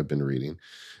there that I've been reading.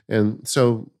 And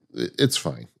so it's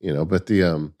fine, you know, but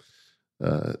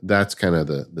that's kind of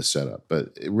the setup.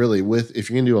 But really, if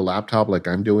you're going to do a laptop like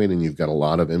I'm doing and you've got a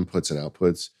lot of inputs and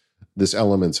outputs, this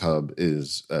Elements hub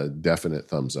is a definite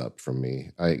thumbs up from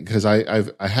me. Because I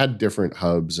had different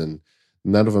hubs and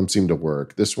none of them seemed to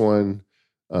work. This one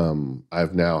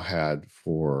I've now had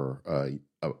for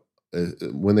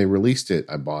when they released it,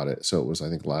 I bought it. So it was, I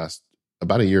think,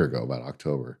 about a year ago, about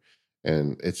October.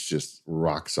 And it's just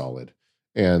rock solid.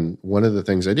 And one of the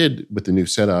things I did with the new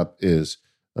setup is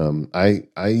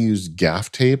I used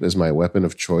gaff tape as my weapon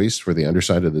of choice for the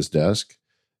underside of this desk.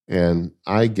 And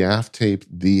I gaff taped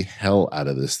the hell out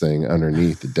of this thing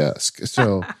underneath the desk.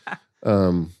 So,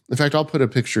 in fact, I'll put a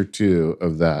picture too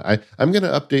of that. I'm going to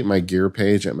update my gear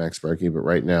page at MacSparky, but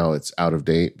right now it's out of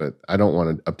date. But I don't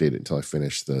want to update it until I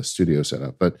finish the studio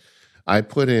setup. But I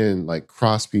put in like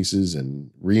cross pieces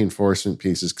and reinforcement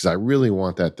pieces because I really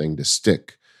want that thing to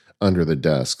stick under the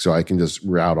desk, so I can just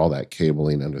route all that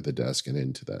cabling under the desk and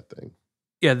into that thing.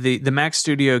 Yeah, the Mac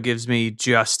Studio gives me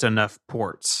just enough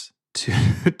ports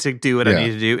to do what I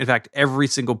need to do. In fact, every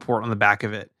single port on the back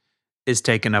of it is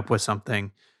taken up with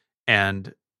something,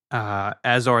 and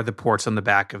as are the ports on the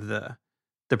back of the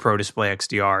Pro Display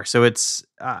XDR. So it's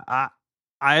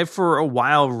I for a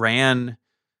while ran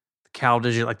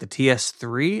CalDigit, like the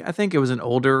TS3. I think it was an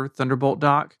older Thunderbolt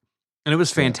dock, and it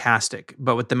was fantastic.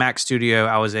 But with the Mac Studio,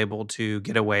 I was able to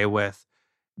get away with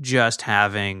just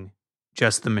having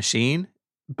just the machine.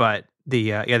 But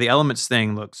the Elements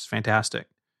thing looks fantastic.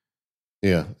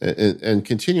 Yeah, and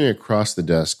continuing across the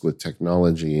desk with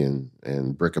technology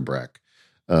and bric-a-brac.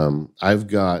 I've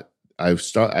bought the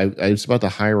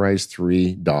HiRise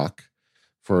 3 dock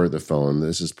for the phone.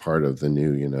 This is part of the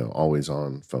new, always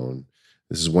on phone.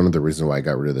 This is one of the reasons why I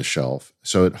got rid of the shelf.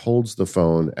 So it holds the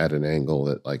phone at an angle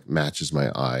that like matches my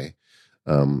eye.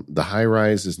 The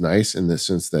HiRise is nice in the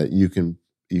sense that you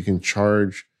can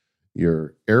charge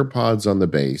your AirPods on the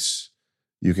base.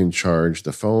 You can charge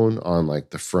the phone on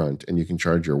like the front, and you can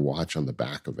charge your watch on the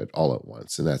back of it all at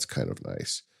once. And that's kind of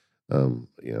nice.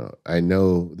 I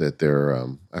know that they're,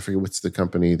 I forget what's the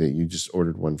company that you just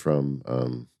ordered one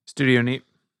from. Studio Neat.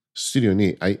 Studio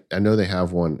Neat. I know they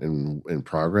have one in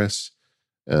progress,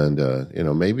 and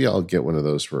maybe I'll get one of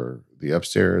those for the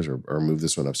upstairs, or move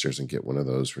this one upstairs and get one of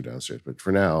those for downstairs. But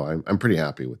for now, I'm pretty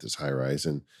happy with this HiRise,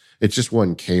 and it's just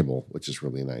one cable, which is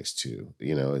really nice too.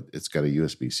 It's got a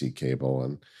USB-C cable,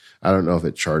 and I don't know if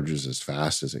it charges as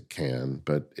fast as it can,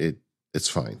 but it's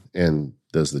fine and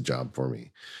does the job for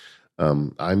me.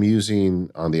 I'm using,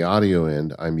 on the audio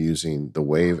end, I'm using the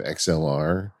Wave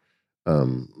XLR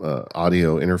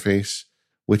audio interface,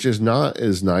 which is not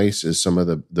as nice as some of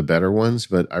the better ones,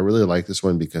 but I really like this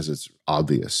one because it's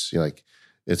obvious.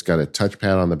 It's got a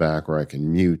touchpad on the back where I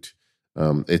can mute.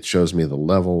 It shows me the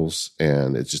levels,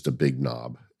 and it's just a big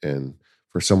knob. And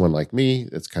for someone like me,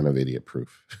 it's kind of idiot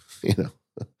proof.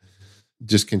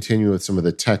 Just continue with some of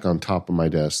the tech on top of my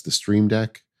desk. The Stream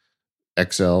Deck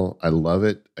XL, I love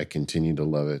it. I continue to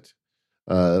love it.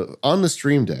 On the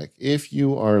Stream Deck, if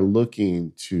you are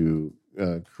looking to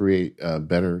create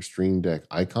better Stream Deck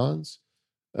icons,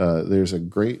 there's a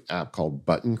great app called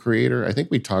Button Creator. I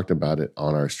think we talked about it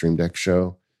on our Stream Deck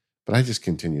show, but I just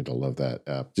continue to love that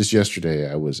app. Just yesterday,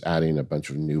 I was adding a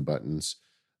bunch of new buttons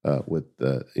with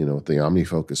the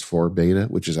OmniFocus 4 beta,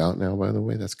 which is out now, by the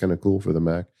way. That's kind of cool for the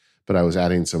Mac. But I was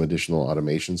adding some additional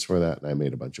automations for that, and I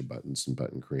made a bunch of buttons in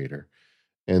Button Creator.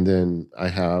 And then I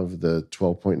have the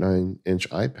 12.9-inch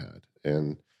iPad,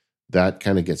 and that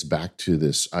kind of gets back to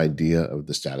this idea of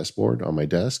the status board on my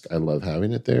desk. I love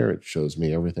having it there. It shows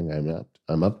me everything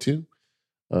I'm up to.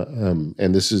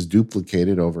 And this is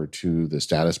duplicated over to the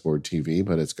status board TV,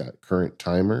 but it's got current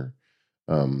timer,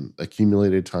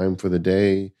 accumulated time for the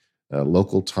day,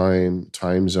 local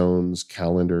time zones,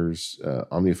 calendars,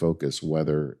 OmniFocus,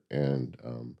 weather, and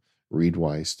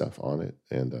Readwise stuff on it.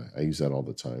 And I use that all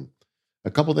the time. A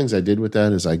couple things I did with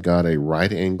that is I got a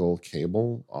right angle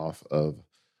cable off of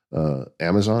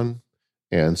Amazon.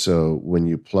 And so when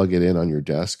you plug it in on your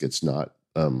desk, it's not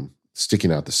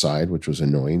sticking out the side, which was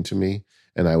annoying to me.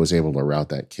 And I was able to route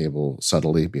that cable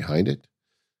subtly behind it.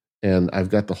 And I've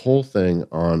got the whole thing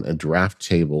on a draft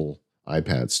table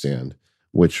iPad stand,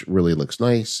 which really looks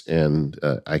nice. And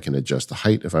I can adjust the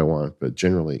height if I want, but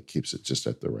generally it keeps it just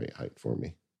at the right height for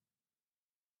me.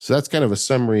 So that's kind of a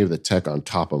summary of the tech on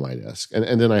top of my desk.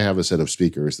 And then I have a set of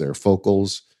speakers. They're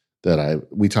Focals that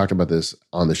we talked about this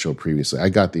on the show previously. I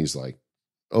got these like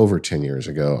over 10 years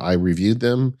ago. I reviewed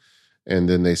them, and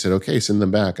then they said, okay, send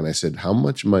them back. And I said, how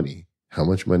much money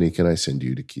can I send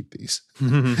you to keep these?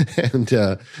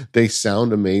 And they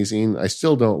sound amazing. I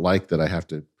still don't like that I have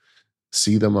to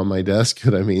see them on my desk.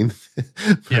 You know what I mean?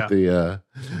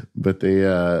 But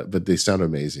they sound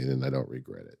amazing, and I don't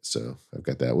regret it. So I've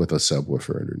got that with a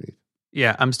subwoofer underneath.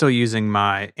 Yeah, I'm still using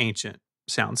my ancient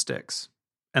sound sticks,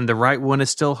 and the right one is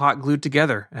still hot glued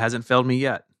together. It hasn't failed me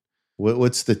yet.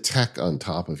 What's the tech on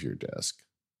top of your desk?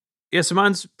 Yeah, so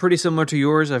mine's pretty similar to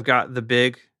yours. I've got the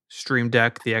big Stream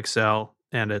Deck, the XL,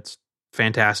 and it's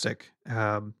fantastic.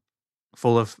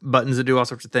 Full of buttons that do all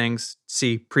sorts of things.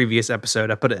 See previous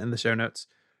episode. I put it in the show notes.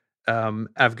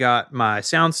 I've got my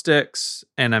sound sticks,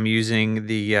 and I'm using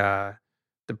the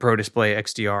Pro Display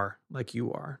XDR like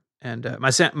you are. And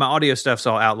my audio stuff's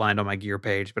all outlined on my gear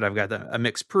page, but I've got a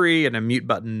mix pre and a mute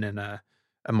button and a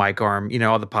mic arm,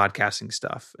 all the podcasting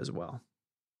stuff as well.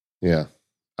 Yeah.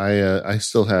 I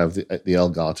still have the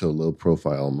Elgato low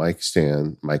profile mic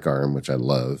stand, mic arm, which I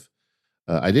love.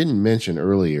 I didn't mention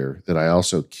earlier that I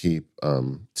also keep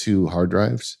 2 hard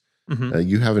drives. Mm-hmm.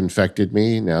 You have infected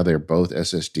me. Now they're both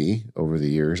SSD. Over the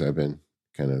years, I've been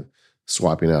kind of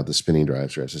swapping out the spinning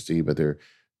drives for SSD, but they're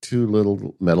 2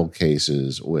 little metal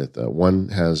cases with one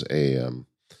has a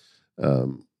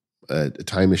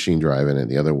Time Machine drive in it.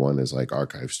 The other one is like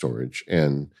archive storage.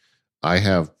 And I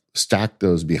have stacked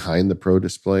those behind the Pro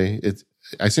Display.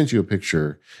 I sent you a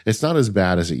picture. It's not as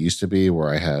bad as it used to be, where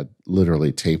I had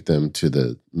literally taped them to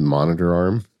the monitor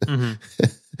arm.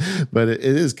 Mm-hmm. But it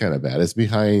is kind of bad. It's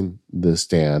behind the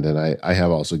stand, and I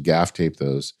have also gaff taped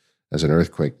those as an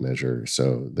earthquake measure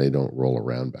so they don't roll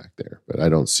around back there. But I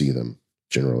don't see them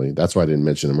generally. That's why I didn't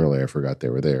mention them earlier. I forgot they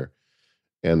were there.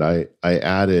 And I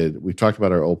added, we talked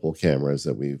about our Opal cameras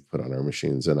that we've put on our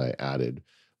machines, and I added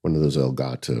one of those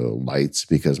Elgato lights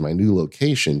because my new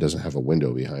location doesn't have a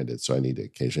window behind it, so I need to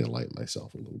occasionally light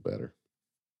myself a little better.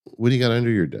 What do you got under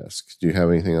your desk? Do you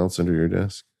have anything else under your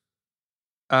desk?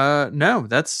 No,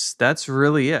 that's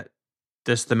really it.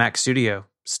 Just the Mac Studio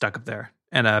stuck up there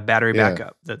and a battery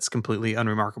backup that's completely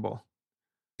unremarkable.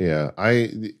 Yeah,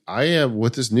 I have,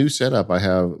 with this new setup, I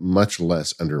have much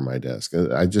less under my desk.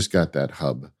 I just got that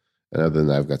hub, and other than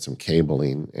that, I've got some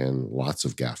cabling and lots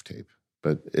of gaff tape.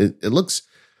 But it looks,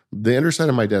 the underside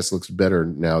of my desk looks better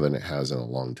now than it has in a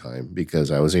long time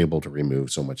because I was able to remove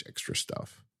so much extra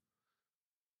stuff.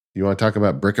 You want to talk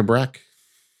about bric-a-brac?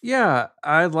 Yeah,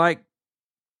 I like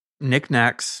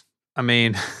knickknacks. I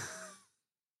mean,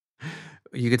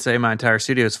 you could say my entire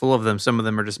studio is full of them. Some of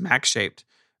them are just Mac shaped.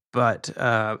 But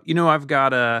I've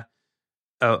got a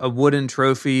wooden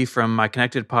trophy from my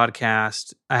Connected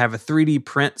podcast. I have a 3D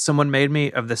print someone made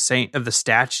me of the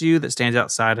statue that stands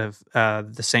outside of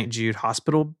the St. Jude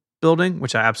Hospital building,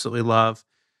 which I absolutely love.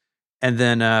 And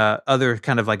then other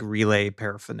kind of like relay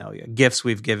paraphernalia, gifts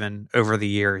we've given over the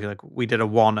year. Like we did a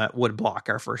walnut wood block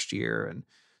our first year and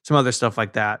some other stuff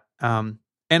like that. And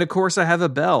of course I have a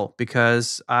bell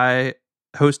because I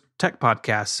host tech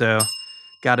podcasts. So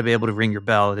got to be able to ring your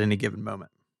bell at any given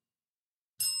moment.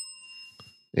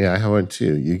 Yeah, I have one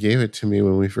too. You gave it to me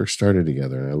when we first started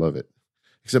together, and I love it.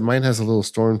 Except mine has a little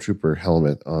stormtrooper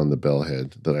helmet on the bell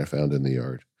head that I found in the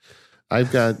yard.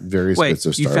 I've got various bits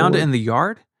of Star Wars. You found it in the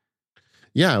yard?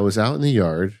 Yeah, I was out in the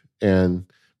yard, and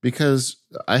because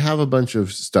I have a bunch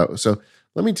of stuff. So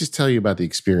let me just tell you about the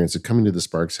experience of coming to the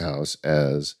Sparks house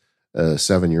as a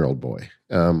 7-year-old boy.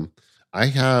 I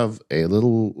have a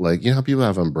little, like, you know how people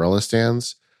have umbrella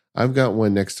stands? I've got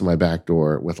one next to my back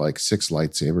door with like 6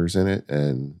 lightsabers in it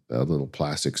and little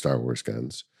plastic Star Wars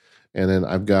guns. And then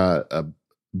I've got a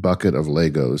bucket of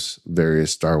Legos,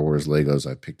 various Star Wars Legos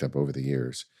I've picked up over the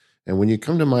years. And when you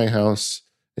come to my house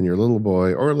and you're a little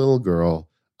boy or a little girl,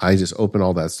 I just open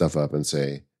all that stuff up and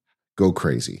say, go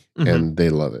crazy. Mm-hmm. And they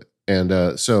love it.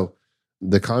 And so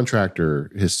the contractor,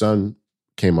 his son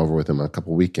came over with him a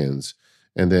couple weekends.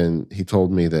 And then he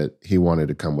told me that he wanted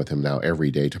to come with him now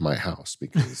every day to my house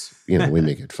because, we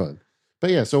make it fun. But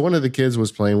yeah, so one of the kids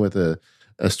was playing with a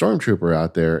stormtrooper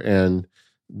out there. And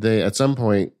they, at some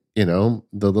point, the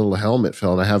little helmet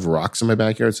fell, and I have rocks in my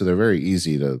backyard, so they're very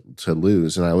easy to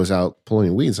lose. And I was out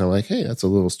pulling weeds, and I'm like, hey, that's a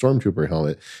little stormtrooper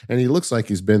helmet. And he looks like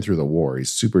he's been through the war.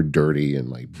 He's super dirty and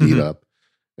like beat up.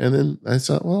 And then I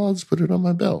thought, well, I'll just put it on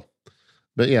my bell.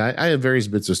 But yeah, I have various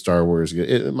bits of Star Wars.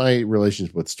 My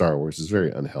relationship with Star Wars is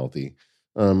very unhealthy.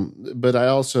 But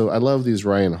I love these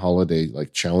Ryan Holiday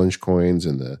like challenge coins,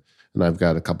 and I've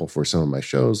got a couple for some of my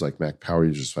shows like Mac Power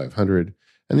Users 500.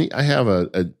 And I have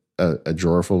a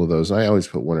drawer full of those. And I always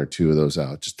put 1 or 2 of those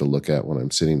out just to look at when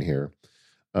I'm sitting here.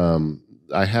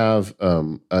 I have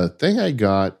a thing I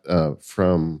got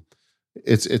from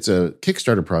it's a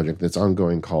Kickstarter project that's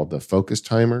ongoing called the Focus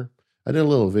Timer. I did a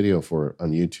little video for it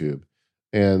on YouTube.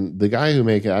 And the guy who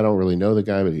made it, I don't really know the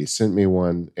guy, but he sent me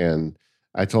one. And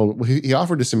he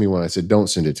offered to send me one. I said, don't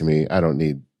send it to me. I don't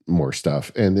need more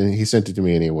stuff. And then he sent it to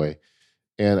me anyway.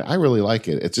 And I really like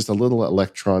it. It's just a little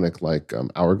electronic, like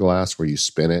hourglass where you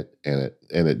spin it and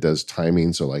it does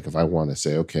timing. So like if I want to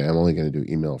say, okay, I'm only going to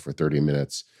do email for 30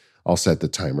 minutes, I'll set the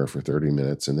timer for 30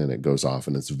 minutes and then it goes off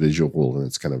and it's visual and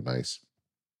it's kind of nice.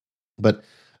 But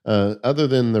other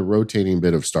than the rotating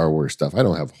bit of Star Wars stuff, I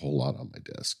don't have a whole lot on my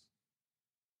desk.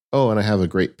 Oh, and I have a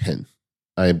great pen.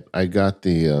 I got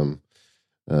the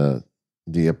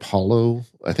Apollo.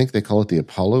 I think they call it the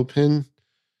Apollo pen.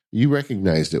 You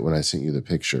recognized it when I sent you the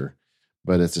picture,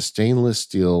 but it's a stainless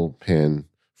steel pen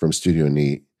from Studio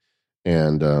Neat,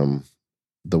 and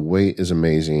the weight is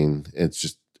amazing.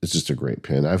 It's just a great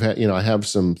pen. I have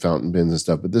some fountain pens and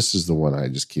stuff, but this is the one I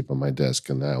just keep on my desk,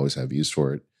 and I always have use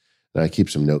for it. And I keep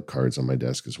some note cards on my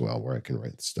desk as well, where I can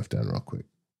write stuff down real quick.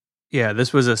 Yeah,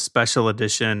 this was a special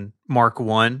edition Mark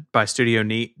I by Studio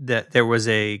Neat. That there was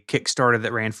a Kickstarter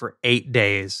that ran for 8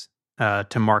 days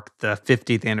to mark the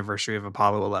 50th anniversary of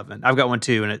Apollo 11. I've got one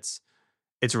too, and it's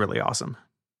really awesome.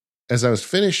 As I was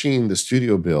finishing the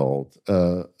studio build,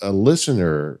 a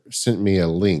listener sent me a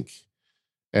link,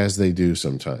 as they do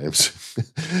sometimes.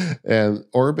 And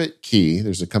Orbit Key,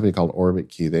 there's a company called Orbit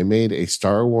Key. They made a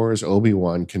Star Wars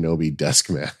Obi-Wan Kenobi desk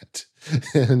mat.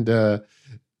 And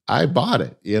I bought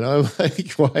it, I'm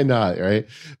like, why not? Right.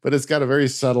 But it's got a very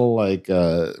subtle, like,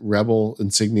 Rebel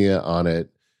insignia on it.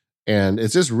 And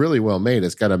it's just really well made.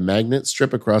 It's got a magnet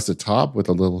strip across the top with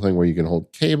a little thing where you can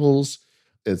hold cables.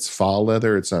 It's faux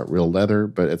leather. It's not real leather,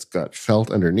 but it's got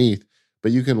felt underneath.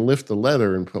 But you can lift the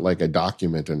leather and put like a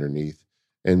document underneath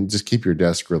and just keep your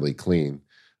desk really clean.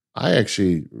 I've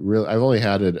only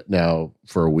had it now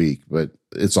for a week, but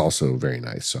it's also very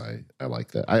nice. So I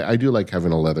like that. I do like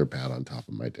having a leather pad on top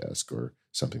of my desk or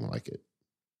something like it.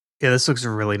 Yeah, this looks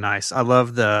really nice. I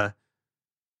never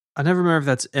remember if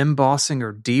that's embossing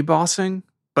or debossing,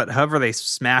 but however they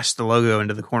smashed the logo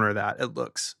into the corner of that, it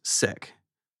looks sick.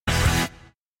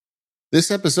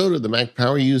 This episode of the Mac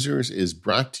Power Users is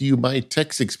brought to you by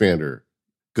TextExpander.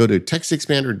 Go to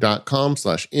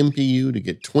textexpander.com/MPU to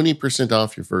get 20%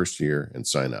 off your first year and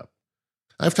sign up.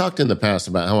 I've talked in the past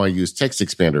about how I use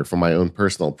TextExpander for my own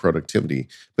personal productivity,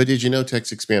 but did you know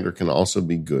TextExpander can also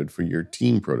be good for your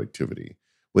team productivity?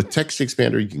 With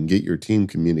TextExpander, you can get your team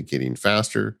communicating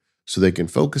faster so they can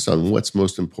focus on what's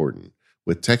most important.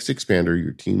 With TextExpander,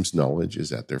 your team's knowledge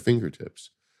is at their fingertips.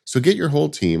 So get your whole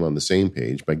team on the same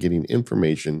page by getting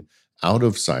information out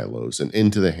of silos and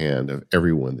into the hand of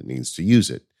everyone that needs to use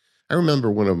it. I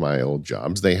remember one of my old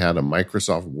jobs, they had a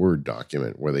Microsoft Word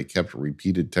document where they kept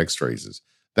repeated text phrases.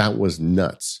 That was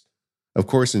nuts. Of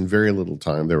course, in very little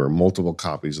time, there were multiple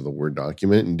copies of the Word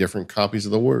document and different copies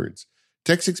of the words.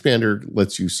 TextExpander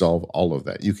lets you solve all of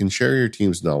that. You can share your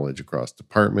team's knowledge across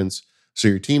departments, so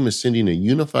your team is sending a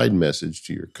unified message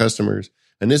to your customers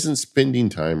and isn't spending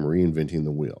time reinventing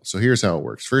the wheel. So here's how it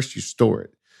works. First, you store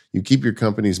it. You keep your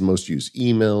company's most used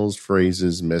emails,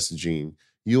 phrases, messaging,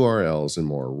 URLs, and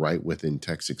more right within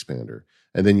TextExpander.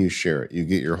 And then you share it. You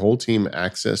get your whole team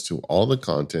access to all the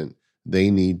content they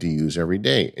need to use every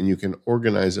day, and you can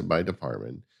organize it by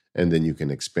department, and then you can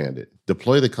expand it.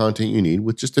 Deploy the content you need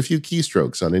with just a few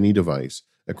keystrokes on any device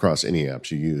across any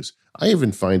apps you use. I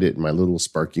even find it in my little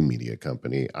Sparky Media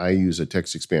company. I use a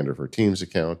TextExpander for Teams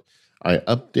account. I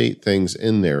update things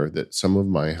in there that some of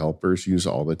my helpers use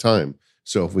all the time.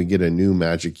 So if we get a new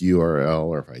magic URL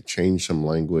or if I change some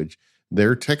language,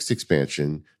 their text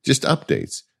expansion just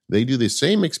updates. They do the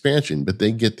same expansion, but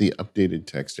they get the updated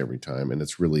text every time, and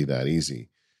it's really that easy.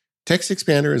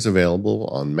 TextExpander is available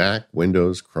on Mac,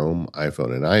 Windows, Chrome,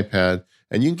 iPhone, and iPad,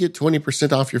 and you can get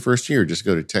 20% off your first year. Just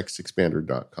go to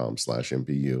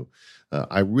textexpander.com/MPU.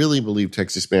 I really believe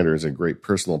TextExpander is a great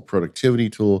personal productivity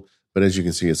tool, but as you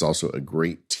can see, it's also a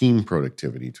great team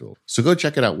productivity tool. So go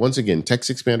check it out. Once again,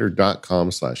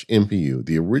 textexpander.com/MPU,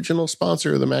 the original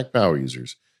sponsor of the Mac Power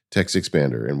Users,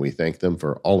 TextExpander, and we thank them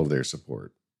for all of their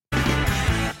support.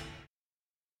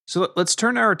 So let's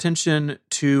turn our attention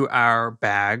to our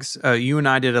bags. You and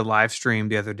I did a live stream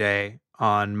the other day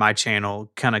on my channel,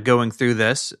 kind of going through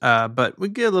this, but we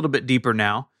get a little bit deeper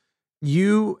now.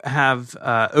 You have,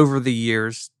 over the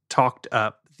years, talked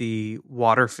up the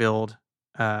water-filled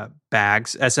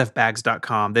bags,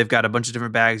 sfbags.com. They've got a bunch of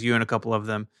different bags, you and a couple of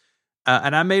them.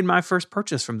 And I made my first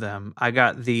purchase from them. I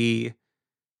got the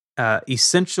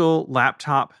Essential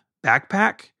Laptop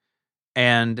Backpack,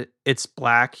 and it's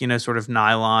black, sort of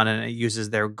nylon, and it uses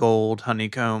their gold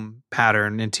honeycomb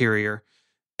pattern interior.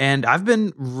 And I've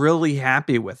been really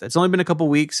happy with it. It's only been a couple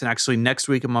weeks, and actually next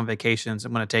week I'm on vacation, so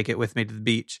I'm going to take it with me to the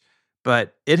beach.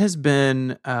 But it has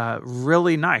been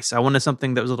really nice. I wanted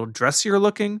something that was a little dressier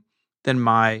looking than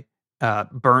my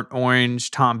burnt orange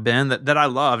Tom Ben that I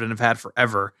loved and have had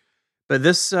forever. But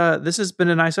this has been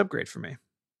a nice upgrade for me.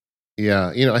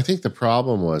 Yeah, I think the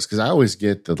problem was because I always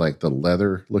get the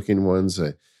leather looking ones.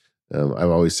 I've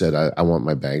always said I want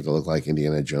my bag to look like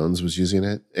Indiana Jones was using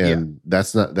it, and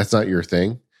that's not your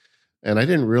thing. And I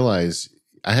didn't realize,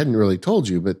 I hadn't really told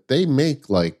you, but they make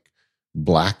like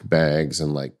black bags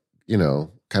and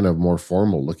kind of more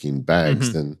formal looking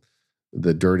bags than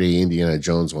the dirty Indiana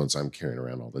Jones ones I'm carrying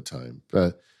around all the time.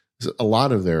 But a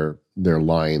lot of their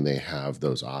line, they have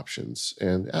those options,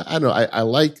 and I don't know. I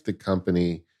like the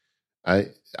company.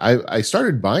 I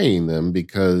started buying them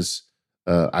because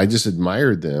I just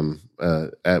admired them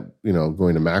at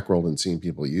going to Macworld and seeing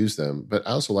people use them. But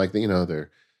I also like that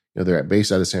they're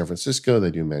based out of San Francisco. They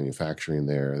do manufacturing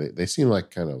there. They seem like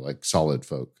kind of like solid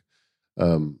folk.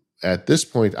 At this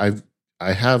point,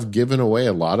 I have given away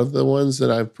a lot of the ones that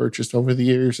I've purchased over the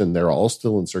years, and they're all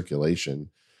still in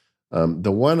circulation.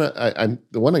 The one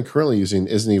I'm currently using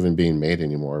isn't even being made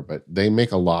anymore, but they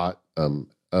make a lot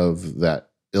of that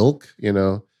ilk.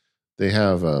 They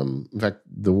have in fact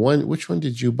which one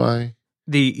did you buy?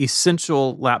 The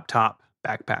Essential Laptop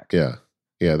Backpack.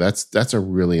 Yeah, that's a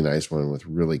really nice one with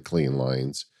really clean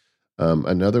lines.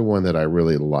 Another one that I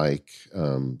really like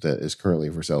that is currently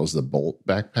for sale is the Bolt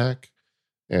backpack.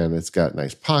 And it's got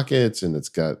nice pockets and it's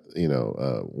got,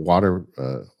 water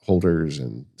holders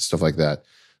and stuff like that.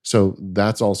 So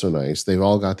that's also nice. They've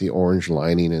all got the orange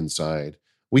lining inside.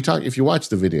 If you watch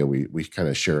the video, we kind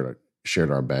of shared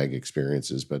our bag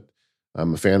experiences, but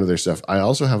I'm a fan of their stuff. I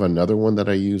also have another one that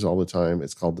I use all the time.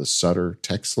 It's called the Sutter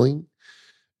Tech Sling.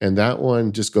 And that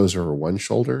one just goes over one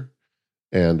shoulder.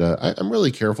 And I'm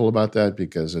really careful about that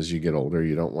because as you get older,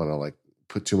 you don't want to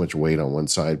put too much weight on one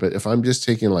side. But if I'm just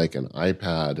taking like an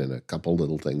iPad and a couple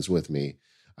little things with me,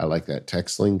 I like that Tech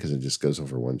Sling because it just goes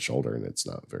over one shoulder and it's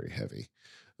not very heavy.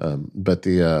 I'm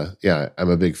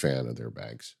a big fan of their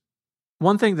bags.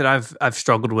 One thing that I've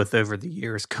struggled with over the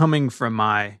years, coming from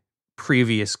my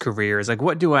previous career, is like,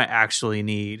 what do I actually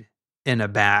need in a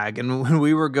bag? And when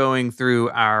we were going through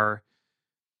our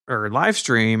live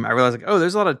stream, I realized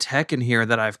there's a lot of tech in here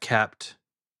that I've kept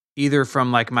either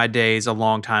from like my days a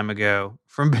long time ago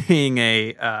from being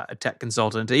a tech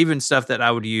consultant to even stuff that I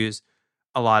would use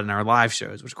a lot in our live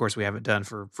shows, which of course we haven't done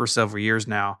for several years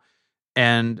now.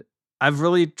 And I've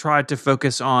really tried to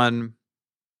focus on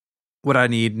what I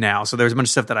need now. So there's a bunch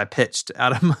of stuff that I pitched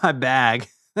out of my bag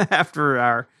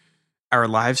after our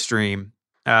live stream.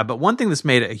 But one thing that's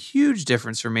made a huge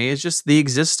difference for me is just the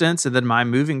existence and then my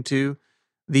moving to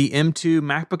the M2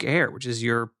 MacBook Air, which is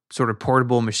your sort of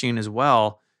portable machine as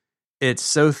well. It's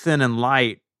so thin and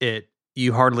light,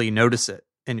 you hardly notice it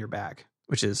in your bag,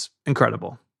 which is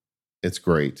incredible. It's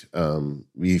great.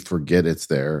 We forget it's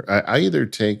there. I either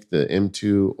take the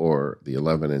M2 or the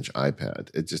 11-inch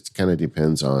iPad. It just kind of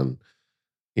depends on,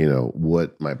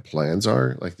 what my plans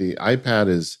are. Like the iPad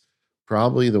is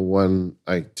probably the one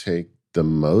I take the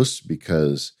most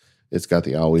because it's got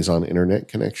the always-on internet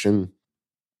connection.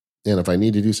 And if I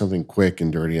need to do something quick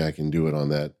and dirty, I can do it on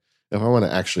that. If I want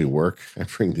to actually work, I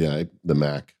bring the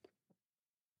Mac.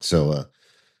 So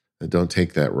don't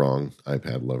take that wrong,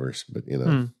 iPad lovers. But,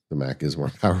 the Mac is more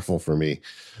powerful for me.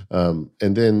 And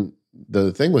then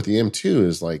the thing with the M2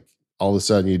 is like all of a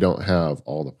sudden you don't have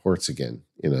all the ports again,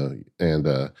 and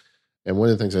one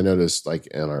of the things I noticed like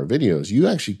in our videos, you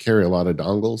actually carry a lot of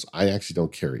dongles. I actually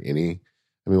don't carry any.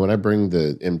 I mean, when I bring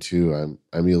the M2,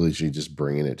 I'm usually just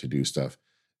bringing it to do stuff.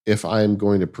 If I'm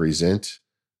going to present,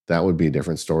 that would be a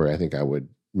different story. I think I would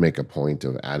make a point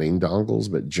of adding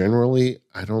dongles, but generally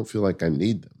I don't feel like I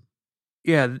need them.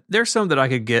 Yeah, there's some that I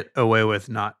could get away with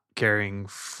not carrying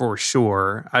for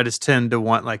sure. I just tend to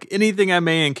want like anything I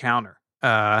may encounter.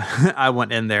 I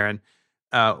want in there, and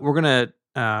we're gonna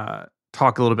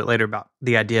talk a little bit later about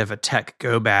the idea of a tech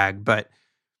go bag. But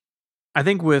I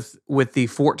think with the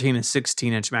 14 and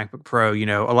 16-inch MacBook Pro,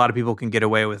 a lot of people can get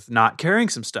away with not carrying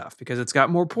some stuff because it's got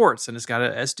more ports and it's got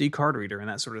an SD card reader and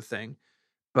that sort of thing.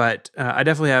 But I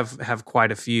definitely have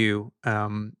quite a few.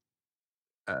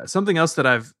 Something else that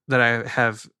I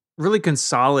have really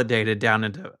consolidated down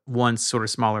into one sort of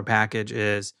smaller package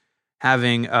is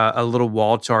having a little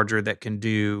wall charger that can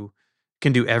do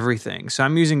everything. So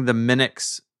I'm using the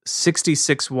Minix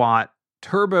 66 watt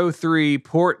Turbo 3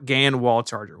 port GAN wall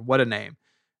charger. What a name!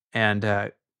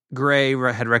 And Gray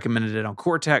had recommended it on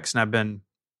Cortex, and I've been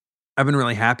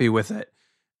really happy with it.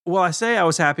 Well, I say I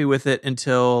was happy with it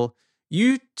until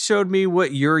you showed me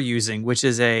what you're using, which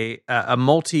is a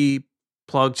multi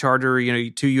plug charger,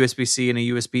 2 USB-C and a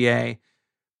USB-A,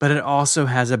 but it also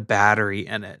has a battery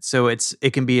in it. So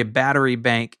it can be a battery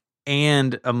bank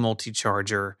and a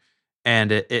multi-charger.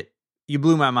 And you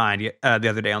blew my mind the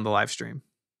other day on the live stream.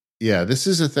 Yeah, this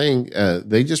is a thing.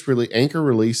 They just Anker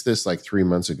released this like 3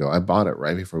 months ago. I bought it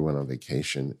right before we went on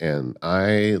vacation, and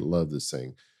I love this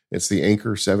thing. It's the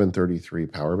Anker 733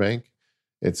 power bank.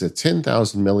 It's a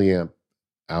 10,000 milliamp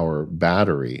hour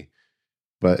battery,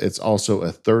 but it's also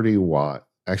a 30 watt.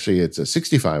 Actually, it's a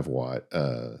 65 watt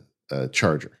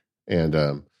charger,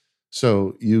 and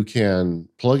so you can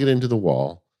plug it into the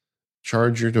wall,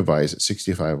 charge your device at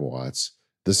 65 watts.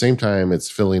 At the same time,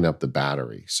 it's filling up the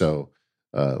battery. So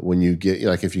when you get,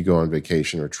 like if you go on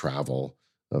vacation or travel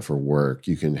for work,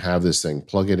 you can have this thing,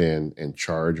 plug it in and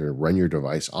charge or run your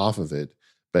device off of it.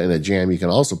 But in a jam, you can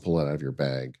also pull it out of your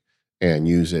bag and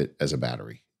use it as a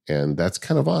battery. And that's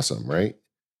kind of awesome, right?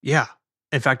 Yeah.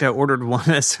 In fact, I ordered one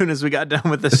as soon as we got done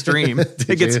with the stream.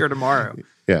 It gets here tomorrow.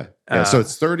 Yeah. So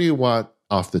it's 30 watt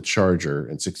off the charger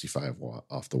and 65 watt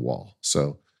off the wall.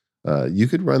 So you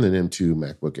could run an M2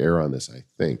 MacBook Air on this, I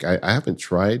think. I haven't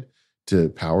tried to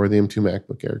power the M2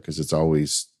 MacBook Air because it's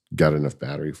always got enough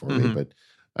battery for me. But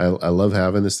I love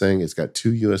having this thing. It's got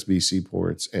 2 USB-C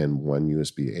ports and 1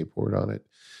 USB-A port on it.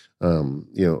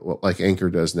 Like Anker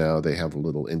does now, they have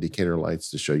little indicator lights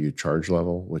to show you charge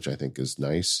level, which I think is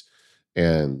nice.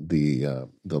 and the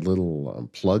little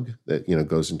plug that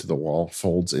goes into the wall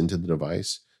folds into the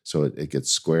device, so it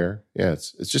gets square. Yeah,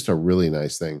 it's just a really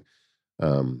nice thing.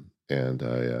 And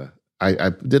I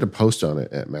did a post on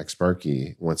it at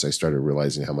MacSparky once I started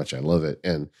realizing how much I love it,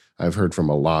 and I've heard from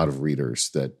a lot of readers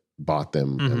that bought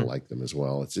them and like them as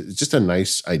well. It's just a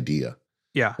nice idea.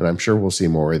 Yeah. And I'm sure we'll see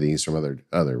more of these from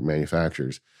other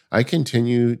manufacturers. I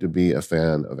continue to be a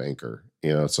fan of Anker.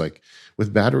 It's like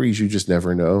with batteries, you just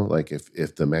never know. Like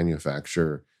if the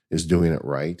manufacturer is doing it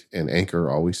right, and Anker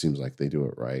always seems like they do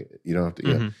it right. You don't have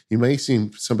to. You may see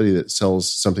somebody that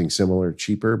sells something similar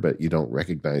cheaper, but you don't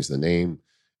recognize the name,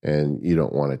 and you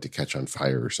don't want it to catch on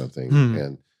fire or something.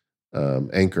 And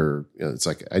Anker, it's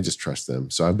like I just trust them.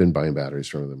 So I've been buying batteries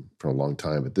from them for a long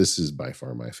time, but this is by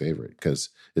far my favorite because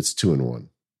it's 2-in-1.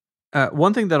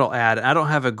 One thing that I'll add, I don't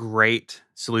have a great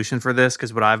solution for this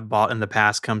because what I've bought in the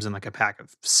past comes in like a pack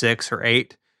of 6 or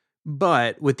 8.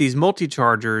 But with these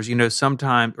multi-chargers,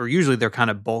 sometimes or usually they're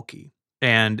kind of bulky.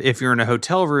 And if you're in a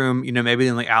hotel room, maybe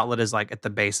the only outlet is like at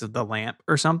the base of the lamp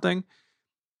or something.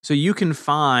 So you can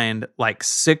find like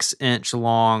 6-inch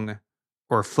long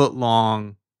or foot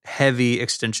long heavy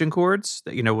extension cords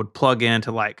that, would plug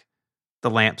into like the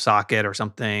lamp socket or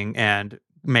something and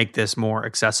make this more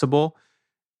accessible.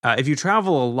 If you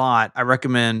travel a lot, I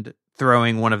recommend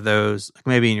throwing one of those like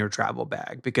maybe in your travel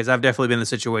bag, because I've definitely been in the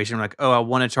situation like, oh, I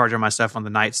want to charge on my stuff on the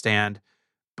nightstand,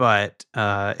 but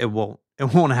it won't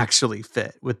actually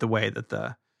fit with the way that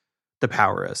the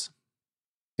power is.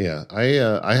 Yeah,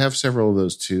 I have several of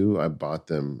those too. I bought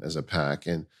them as a pack,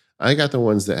 and I got the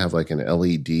ones that have like an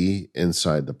LED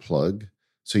inside the plug,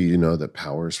 so that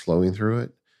power is flowing through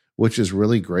it, which is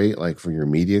really great, like for your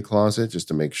media closet, just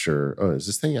to make sure, oh, is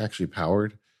this thing actually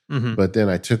powered? But then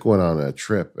I took one on a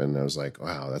trip, and I was like,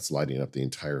 wow, that's lighting up the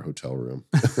entire hotel room.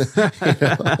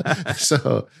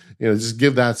 So, just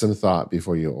give that some thought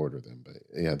before you order them. But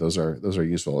yeah, those are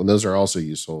useful. And those are also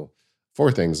useful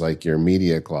for things like your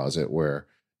media closet, where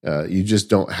you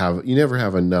never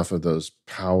have enough of those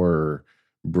power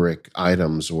brick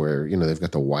items where, they've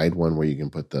got the wide one where you can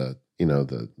put the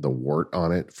wart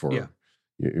on it for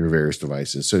your various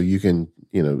devices. So you can,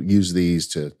 use these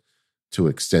to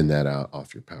extend that out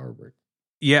off your power brick.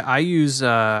 Yeah, I use,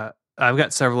 I've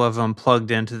got several of them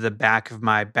plugged into the back of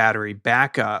my battery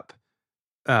backup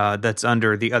that's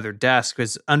under the other desk,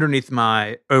 because underneath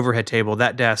my overhead table,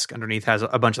 that desk underneath has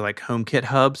a bunch of like HomeKit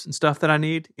hubs and stuff that I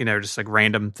need, just like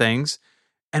random things.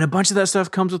 And a bunch of that stuff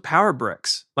comes with power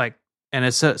bricks, and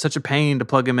it's such a pain to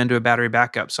plug them into a battery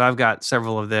backup. So I've got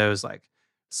several of those, like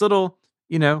this little,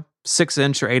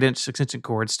 6-inch or 8-inch extension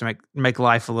cords to make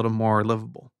life a little more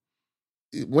livable.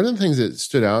 One of the things that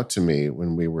stood out to me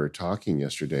when we were talking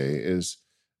yesterday is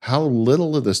how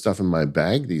little of the stuff in my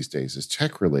bag these days is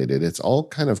tech related. It's all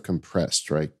kind of compressed,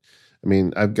 right? I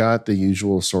mean, I've got the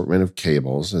usual assortment of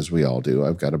cables, as we all do.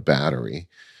 I've got a battery.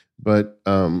 But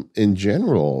in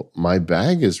general, my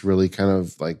bag is really kind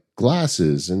of like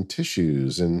glasses and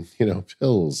tissues and,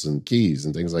 pills and keys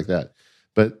and things like that.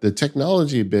 But the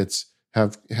technology bits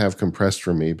have compressed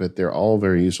for me, but they're all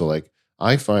very useful. Like,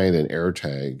 I find an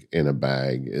AirTag in a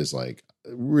bag is like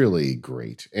really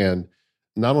great. And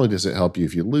not only does it help you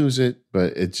if you lose it,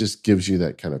 but it just gives you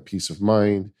that kind of peace of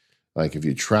mind. Like if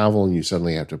you travel and you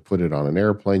suddenly have to put it on an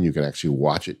airplane, you can actually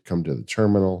watch it come to the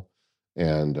terminal,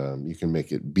 and you can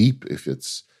make it beep if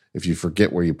you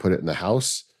forget where you put it in the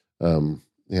house.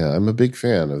 Yeah, I'm a big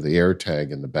fan of the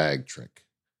AirTag in the bag trick.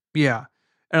 Yeah.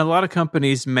 And a lot of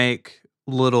companies make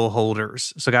little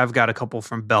holders. So I've got a couple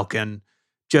from Belkin,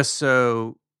 just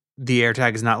so the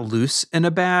AirTag is not loose in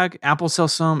a bag. Apple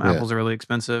sells some. Yeah. Apples are really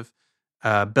expensive.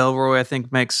 Bellroy, I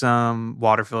think, makes some.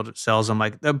 Waterfield sells them.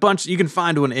 Like a bunch. You can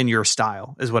find one in your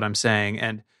style, is what I'm saying.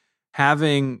 And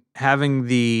having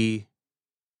the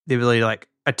ability to like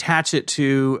attach it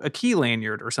to a key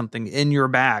lanyard or something in your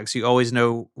bag, so you always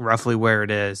know roughly where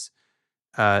it is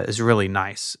really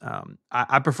nice.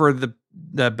 I prefer the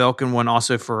Belkin one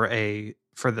also for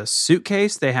the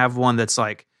suitcase. They have one that's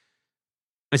like,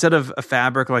 instead of a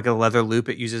fabric like a leather loop,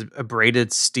 it uses a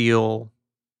braided steel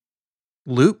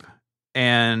loop,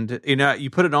 and you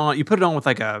put it on with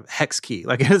like a hex key,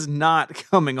 like it is not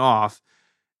coming off.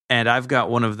 And I've got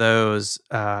one of those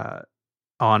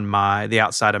on the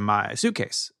outside of my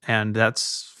suitcase, and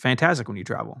that's fantastic when you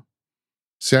travel.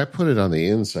 See, I put it on the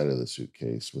inside of the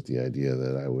suitcase with the idea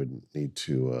that I wouldn't need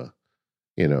to,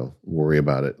 worry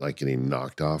about it like getting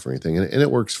knocked off or anything, and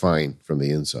it works fine from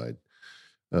the inside.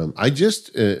 I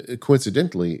just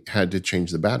coincidentally had to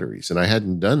change the batteries, and I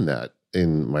hadn't done that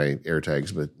in my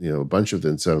AirTags, but a bunch of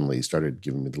them suddenly started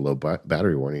giving me the low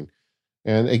battery warning.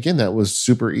 And again, that was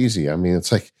super easy. I mean,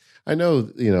 it's like I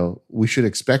know, we should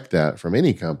expect that from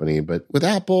any company, but with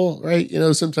Apple, right?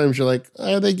 Sometimes you're like,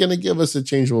 are they going to give us a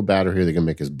changeable battery? They're going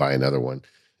to make us buy another one.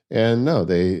 And no,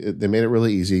 they made it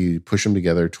really easy. You push them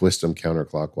together, twist them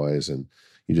counterclockwise, and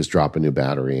you just drop a new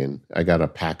battery. And I got a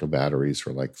pack of batteries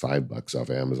for like $5 off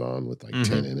Amazon with like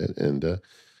 10 in it.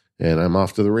 And I'm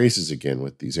off to the races again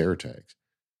with these AirTags.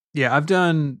 Yeah,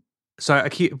 so I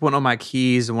keep one on my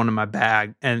keys and one in my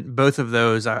bag, and both of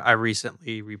those I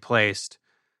recently replaced.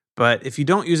 But if you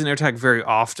don't use an AirTag very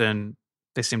often,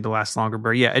 they seem to last longer.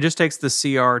 But yeah, it just takes the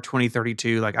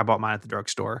CR2032, like I bought mine at the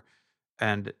drugstore,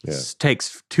 and it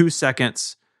takes 2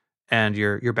 seconds, and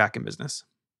you're back in business.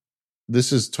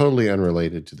 This is totally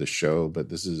unrelated to the show, but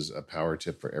this is a power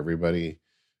tip for everybody.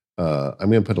 I'm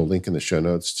going to put a link in the show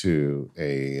notes to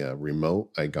a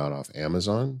remote I got off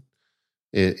Amazon.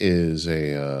 It is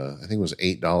I think it was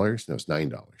 $8. No, it's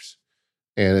 $9.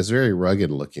 And it's very rugged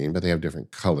looking, but they have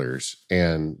different colors.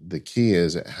 And the key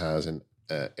is it has an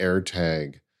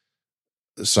AirTag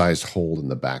sized hole in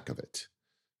the back of it.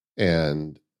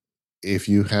 And if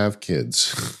you have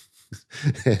kids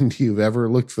and you've ever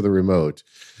looked for the remote,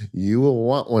 you will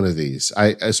want one of these.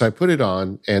 So I put it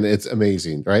on, and it's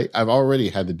amazing, right? I've already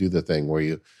had to do the thing where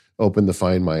you open the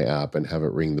Find My app and have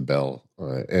it ring the bell.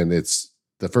 And it's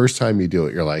the first time you do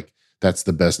it, you're like, that's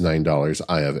the best $9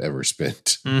 I have ever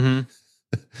spent. Mm-hmm.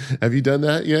 Have you done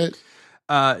that yet?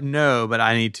 No, but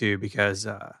I need to, because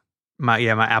my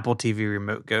Apple TV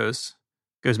remote goes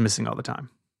missing all the time.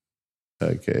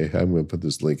 Okay, I'm going to put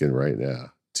this link in right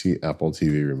now. Apple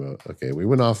TV remote. Okay, we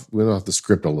went off the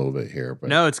script a little bit here, but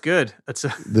no, it's good.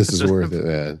 This is worth it,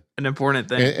 man. An important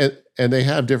thing. And they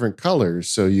have different colors,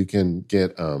 so you can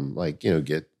get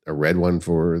get a red one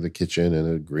for the kitchen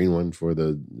and a green one for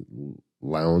the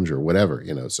lounge or whatever,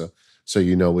 so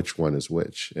you know which one is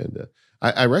which. And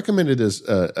I recommended this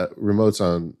remotes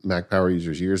on Mac Power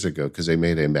Users years ago because they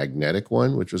made a magnetic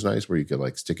one, which was nice, where you could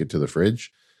like stick it to the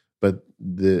fridge. But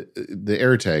the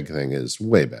AirTag thing is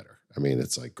way better. I mean,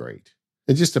 it's like great.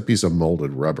 It's just a piece of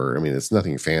molded rubber. I mean, it's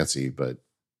nothing fancy, but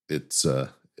it's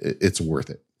worth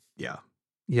it. Yeah.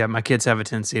 Yeah, my kids have a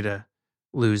tendency to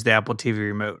lose the Apple TV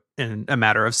remote in a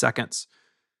matter of seconds.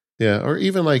 Yeah, or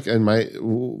even like, and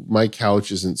my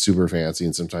couch isn't super fancy,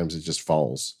 and sometimes it just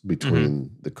falls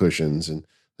between the cushions, and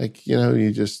like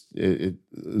you just it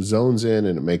zones in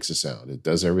and it makes a sound. It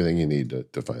does everything you need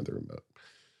to find the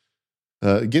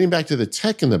remote. Getting back to the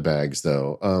tech in the bags,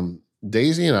 though,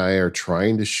 Daisy and I are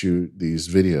trying to shoot these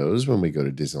videos when we go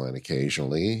to Disneyland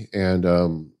occasionally, and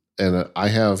I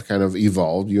have kind of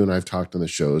evolved. You and I've talked on the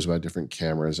shows about different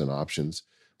cameras and options.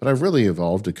 But I've really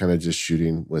evolved to kind of just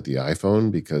shooting with the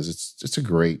iPhone because it's a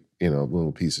great,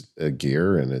 little piece of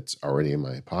gear, and it's already in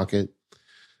my pocket.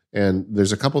 And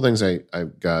there's a couple things I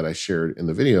shared in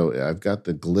the video. I've got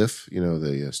the Glyph,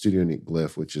 the Studio Unique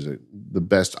Glyph, which is the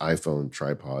best iPhone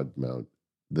tripod mount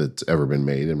that's ever been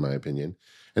made, in my opinion.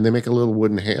 And they make a little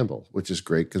wooden handle, which is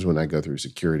great because when I go through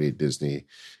security at Disney,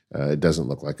 it doesn't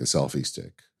look like a selfie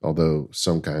stick. Although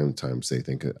sometimes they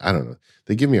think, I don't know,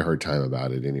 they give me a hard time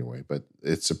about it anyway, but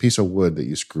it's a piece of wood that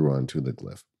you screw onto the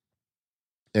Glyph.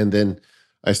 And then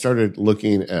I started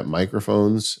looking at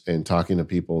microphones and talking to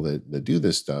people that do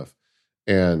this stuff.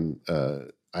 And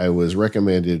I was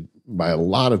recommended by a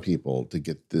lot of people to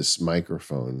get this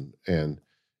microphone. And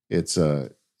it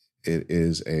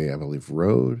is I believe,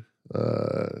 Rode. It's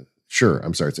a Shure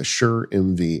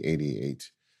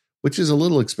MV88. Which is a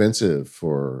little expensive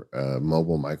for a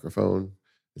mobile microphone.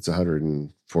 It's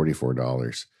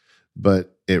 $144,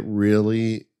 but it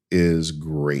really is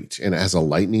great. And it has a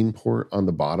lightning port on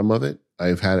the bottom of it.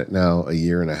 I've had it now a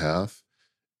year and a half,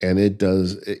 and it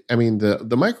does.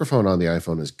 The microphone on the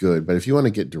iPhone is good, but if you want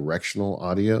to get directional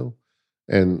audio,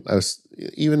 and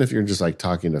even if you're just like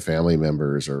talking to family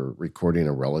members or recording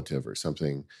a relative or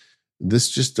something,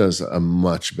 this just does a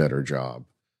much better job.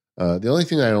 The only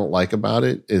thing I don't like about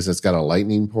it is it's got a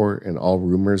lightning port, and all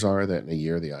rumors are that in a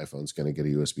year, the iPhone's going to get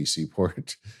a USB-C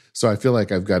port. So I feel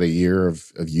like I've got a year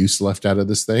of use left out of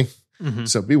this thing. Mm-hmm.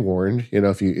 So be warned,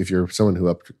 if you're someone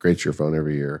who upgrades your phone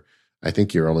every year, I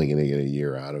think you're only going to get a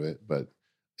year out of it, but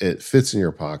it fits in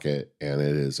your pocket, and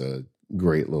it is a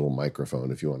great little microphone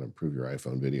if you want to improve your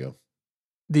iPhone video.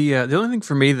 The only thing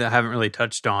for me that I haven't really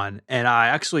touched on, and I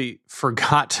actually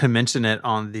forgot to mention it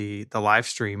on the live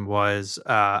stream, was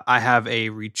I have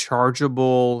a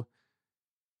rechargeable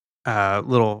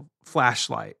little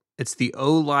flashlight. It's the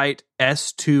Olight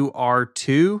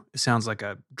S2R2. It sounds like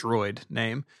a droid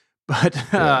name, but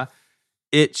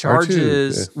it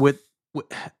charges R2, with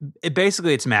it.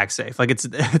 Basically, it's MagSafe. Like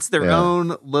it's their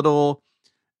own little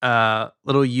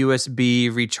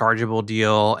USB rechargeable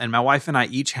deal, and my wife and I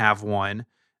each have one.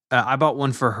 I bought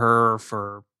one for her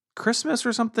for Christmas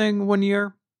or something one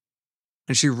year,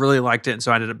 and she really liked it. And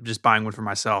so I ended up just buying one for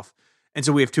myself. And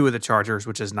so we have two of the chargers,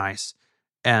 which is nice.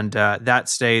 And that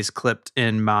stays clipped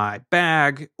in my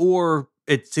bag, or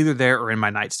it's either there or in my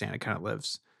nightstand. It kind of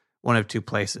lives one of two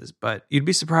places. But you'd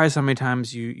be surprised how many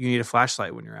times you need a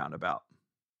flashlight when you're out and about.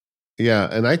 Yeah,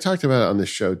 and I talked about it on the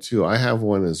show too. I have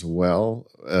one as well.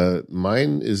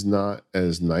 Mine is not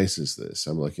as nice as this.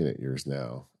 I'm looking at yours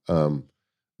now.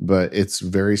 But it's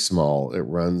very small. It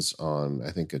runs on,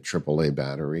 I think, a AAA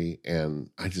battery, and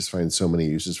I just find so many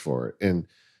uses for it.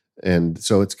 And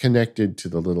so it's connected to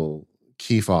the little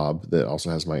key fob that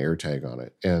also has my AirTag on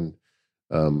it. And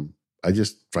I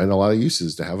just find a lot of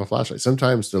uses to have a flashlight.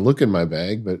 Sometimes to look in my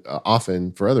bag, but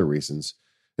often for other reasons.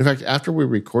 In fact, after we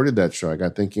recorded that show, I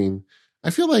got thinking, I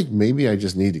feel like maybe I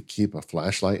just need to keep a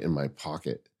flashlight in my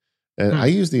pocket. And I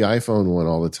use the iPhone one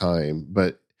all the time,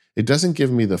 but it doesn't give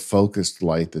me the focused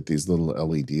light that these little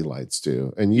LED lights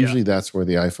do. And usually that's where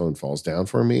the iPhone falls down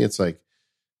for me. It's like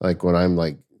when I'm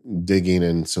like digging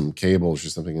in some cables or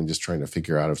something and just trying to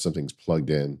figure out if something's plugged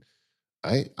in.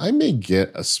 I may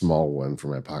get a small one for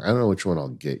my pocket. I don't know which one I'll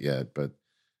get yet, but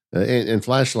and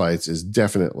flashlights is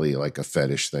definitely like a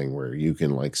fetish thing where you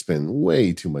can like spend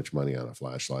way too much money on a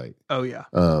flashlight. Oh yeah.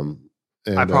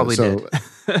 And, I probably did.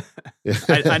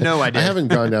 I know I did. I haven't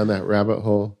gone down that rabbit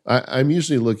hole. I'm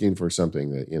usually looking for something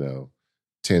that, $10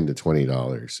 to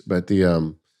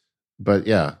 $20. But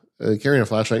yeah, carrying a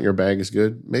flashlight in your bag is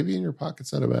good. Maybe in your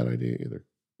pocket's not a bad idea either.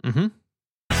 Mm-hmm.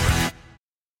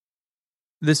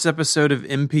 This episode of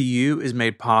MPU is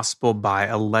made possible by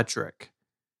Electric.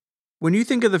 When you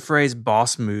think of the phrase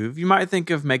boss move, you might think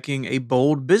of making a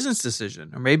bold business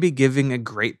decision or maybe giving a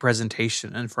great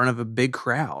presentation in front of a big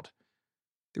crowd.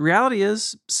 The reality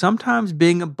is, sometimes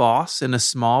being a boss in a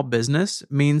small business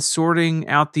means sorting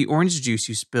out the orange juice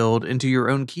you spilled into your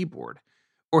own keyboard,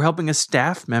 or helping a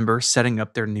staff member setting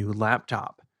up their new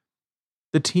laptop.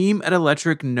 The team at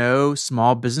Electric know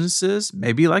small businesses,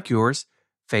 maybe like yours,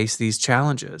 face these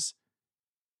challenges.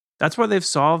 That's why they've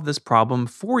solved this problem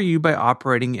for you by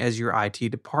operating as your IT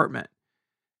department.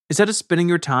 Instead of spending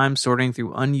your time sorting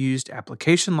through unused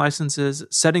application licenses,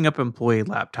 setting up employee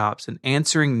laptops, and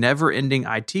answering never-ending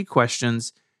IT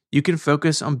questions, you can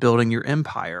focus on building your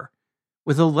empire.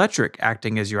 With Electric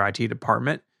acting as your IT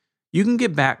department, you can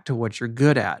get back to what you're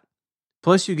good at.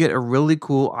 Plus, you get a really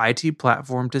cool IT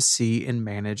platform to see and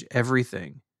manage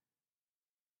everything.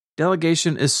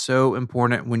 Delegation is so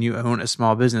important when you own a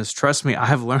small business. Trust me, I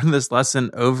have learned this lesson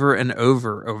over and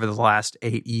over the last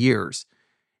 8 years.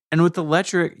 And with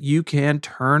Electric, you can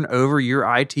turn over your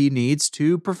IT needs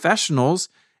to professionals,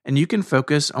 and you can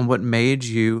focus on what made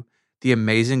you the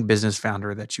amazing business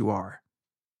founder that you are.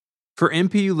 For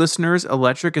MPU listeners,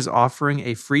 Electric is offering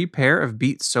a free pair of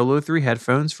Beats Solo 3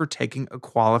 headphones for taking a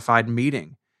qualified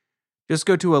meeting. Just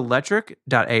go to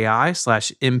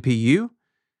electric.ai/MPU.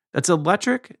 That's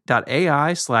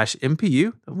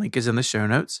electric.ai/MPU. The link is in the show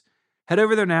notes. Head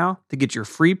over there now to get your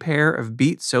free pair of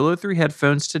Beats Solo 3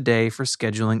 headphones today for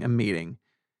scheduling a meeting.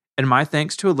 And my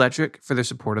thanks to Electric for their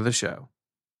support of the show.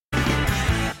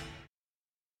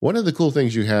 One of the cool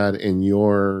things you had in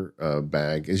your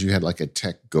bag is you had like a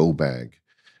Tech Go bag.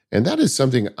 And that is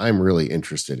something I'm really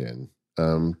interested in.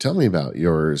 Tell me about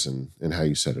yours and how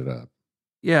you set it up.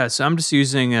 Yeah, so I'm just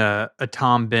using a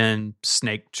Tom Ben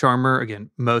snake charmer. Again,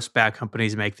 most bag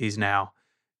companies make these now.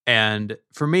 And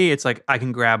for me, it's like I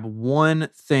can grab one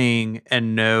thing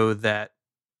and know that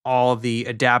all the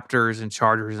adapters and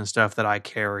chargers and stuff that I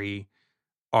carry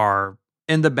are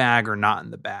in the bag or not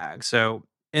in the bag. So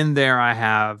in there, I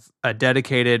have a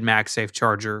dedicated MagSafe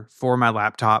charger for my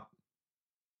laptop.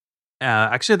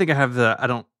 Actually, I think I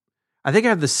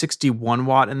have the 61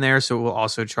 watt in there, so it will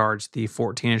also charge the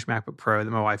 14-inch MacBook Pro that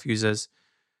my wife uses.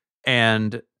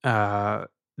 And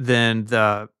then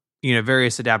the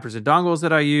various adapters and dongles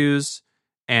that I use,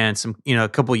 and some a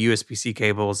couple USB-C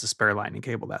cables, a spare lightning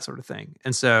cable, that sort of thing.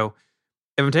 And so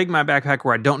if I'm taking my backpack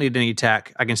where I don't need any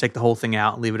tech, I can take the whole thing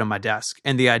out and leave it on my desk.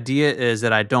 And the idea is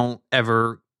that I don't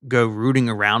ever go rooting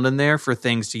around in there for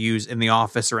things to use in the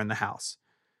office or in the house.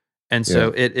 And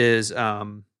so it is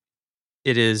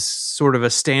sort of a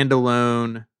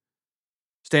standalone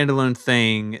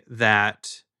thing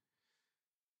that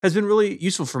has been really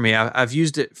useful for me. I've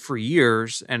used it for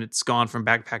years, and it's gone from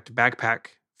backpack to backpack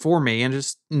for me, and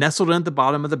just nestled in at the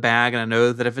bottom of the bag. And I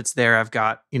know that if it's there, I've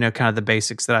got kind of the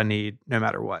basics that I need no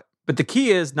matter what. But the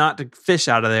key is not to fish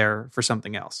out of there for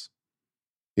something else.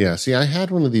 Yeah, see, I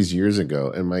had one of these years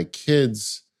ago, and my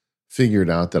kids figured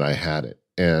out that I had it,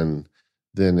 and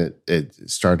then it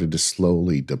started to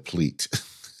slowly deplete.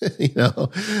 you know.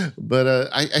 But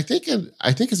I think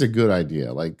it's a good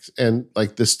idea. Like and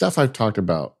like the stuff I've talked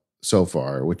about so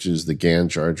far, which is the GAN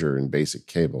charger and basic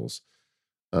cables.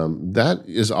 That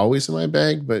is always in my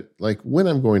bag, but like when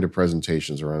I'm going to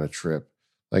presentations or on a trip,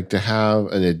 like to have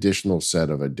an additional set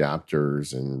of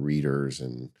adapters and readers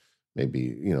and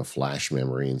maybe, flash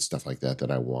memory and stuff like that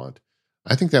that I want.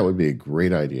 I think that would be a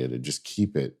great idea to just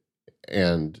keep it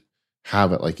and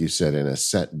have it, like you said, in a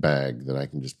set bag that I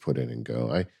can just put in and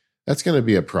go. That's going to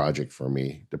be a project for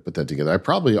me to put that together. I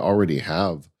probably already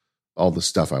have all the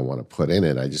stuff I want to put in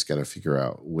it. I just got to figure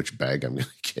out which bag I'm going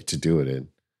to get to do it in.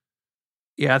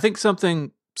 Yeah, I think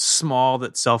something small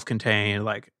that's self-contained,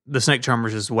 like the Snake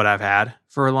Charmers is what I've had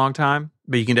for a long time,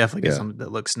 but you can definitely get something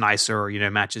that looks nicer or,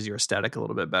 matches your aesthetic a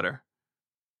little bit better.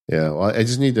 Yeah, well, I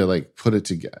just need to like put it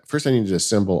together. First, I need to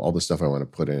assemble all the stuff I want to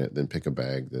put in it, then pick a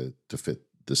bag to fit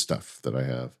the stuff that I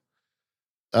have.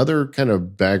 Other kind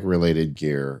of bag-related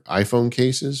gear, iPhone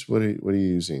cases. What are you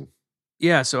using?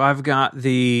 Yeah, so I've got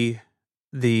the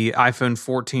iPhone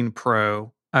 14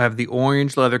 Pro. I have the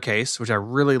orange leather case, which I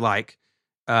really like.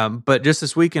 But just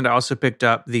this weekend, I also picked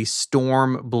up the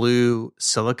Storm Blue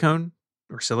silicone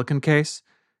case.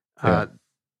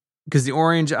 Because the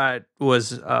orange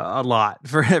was a lot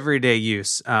for everyday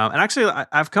use. And actually,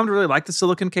 I've come to really like the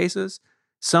silicone cases.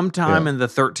 Sometime in the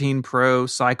 13 Pro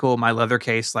cycle, my leather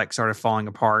case like started falling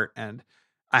apart, and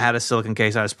I had a silicone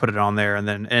case. I just put it on there, and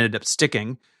then it ended up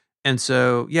sticking. And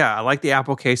so, yeah, I like the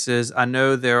Apple cases. I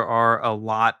know there are a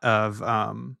lot of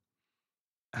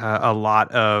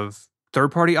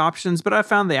third-party options, but I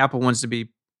found the Apple ones to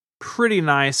be pretty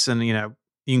nice, and you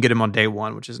can get them on day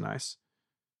one, which is nice.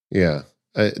 Yeah.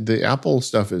 The Apple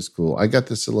stuff is cool. I got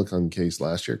the silicone case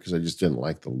last year because I just didn't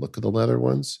like the look of the leather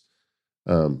ones.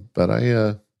 But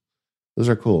those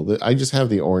are cool. I just have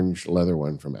the orange leather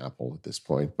one from Apple at this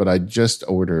point, but I just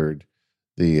ordered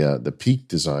the Peak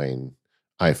Design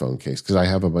iPhone case because I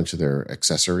have a bunch of their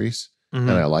accessories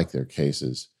and I like their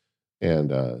cases.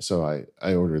 And so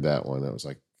I ordered that one. It was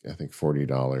like, I think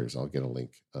 $40. I'll get a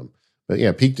link. But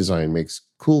yeah, Peak Design makes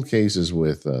cool cases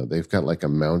with, they've got like a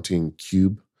mounting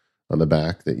cube on the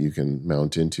back that you can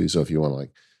mount into. So if you want to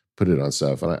like put it on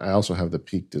stuff. And I also have the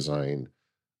Peak Design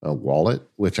wallet,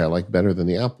 which I like better than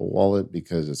the Apple wallet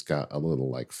because it's got a little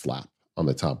like flap on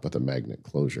the top with a magnet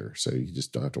closure. So you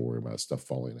just don't have to worry about stuff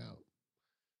falling out.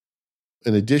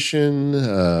 In addition,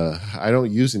 I don't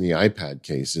use any iPad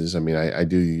cases. I mean, I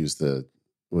do use the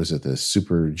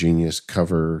Super Genius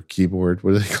cover keyboard?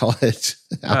 What do they call it?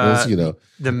 Apple's,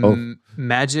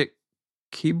 Magic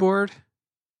Keyboard.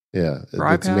 Yeah,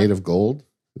 it's made of gold.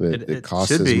 It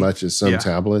costs as much as some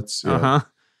tablets. Yeah.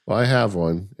 Well, I have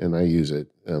one and I use it.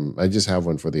 I just have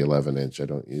one for the 11-inch. I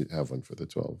don't have one for the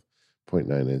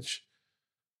 12.9-inch.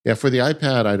 Yeah, for the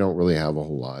iPad, I don't really have a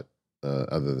whole lot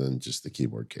other than just the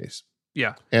keyboard case.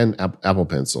 Yeah. And Apple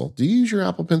Pencil. Do you use your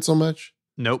Apple Pencil much?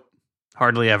 Nope.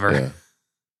 Hardly ever.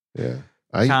 Yeah.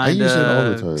 I use it all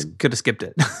the time. Could have skipped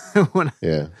it.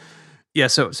 Yeah. Yeah,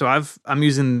 so I'm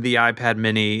using the iPad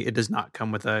Mini. It does not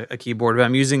come with a keyboard, but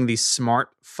I'm using the Smart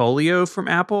Folio from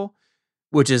Apple,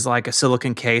 which is like a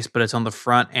silicone case, but it's on the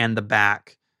front and the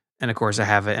back. And of course, I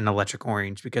have it in electric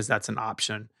orange because that's an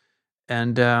option.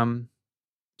 And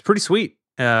it's pretty sweet.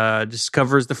 Just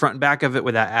covers the front and back of it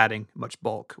without adding much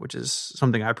bulk, which is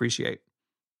something I appreciate.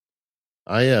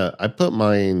 I put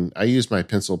mine. I use my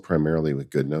pencil primarily with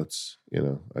GoodNotes.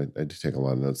 I do take a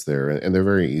lot of notes there, and they're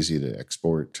very easy to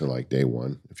export to like day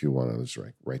one if you want to just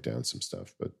write down some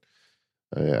stuff. But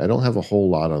I don't have a whole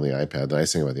lot on the iPad. The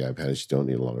nice thing about the iPad is you don't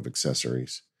need a lot of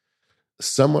accessories.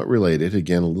 Somewhat related,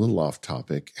 again, a little off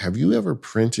topic. Have you ever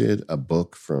printed a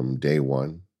book from day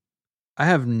one? I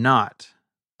have not.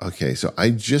 Okay, so I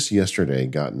just yesterday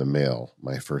got in the mail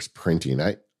my first printing.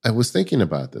 I was thinking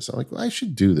about this. I'm like, well, I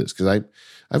should do this because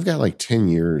I've got like 10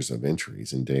 years of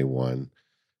entries in day one.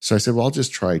 So I said, well, I'll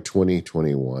just try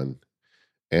 2021.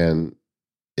 And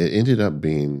it ended up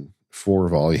being 4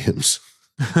 volumes.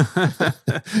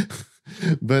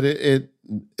 But it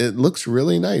looks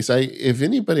really nice. If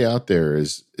anybody out there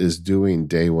is doing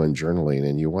day one journaling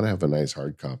and you want to have a nice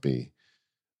hard copy,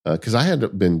 because I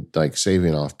had been like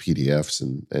saving off PDFs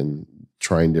and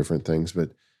trying different things, but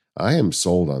I am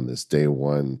sold on this day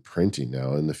one printing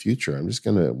now. In the future, I'm just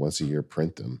going to once a year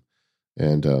print them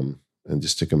and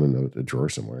just stick them in a drawer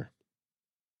somewhere.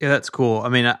 Yeah, that's cool. I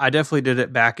mean, I definitely did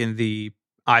it back in the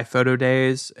iPhoto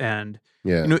days. And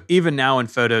even now in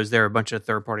Photos, there are a bunch of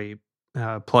third-party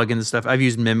plugins and stuff. I've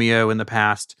used Mimeo in the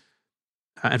past.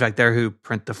 In fact, they're who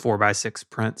print the 4x6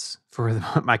 prints for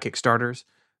my Kickstarters.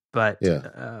 But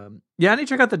I need to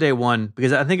check out the day one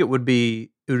because I think it would be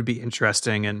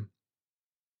interesting. And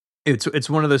it's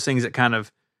one of those things that kind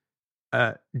of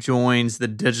joins the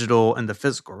digital and the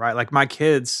physical, right? Like my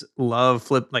kids love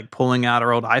pulling out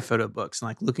our old iPhoto books and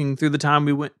like looking through the time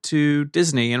we went to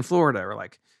Disney in Florida, or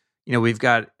like, we've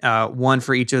got one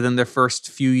for each of them their first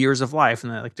few years of life,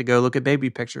 and they like to go look at baby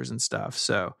pictures and stuff.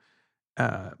 So,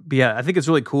 but yeah, I think it's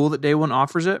really cool that Day One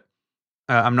offers it.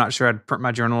 I'm not sure I'd print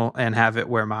my journal and have it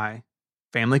where my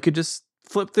family could just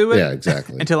flip through it. Yeah,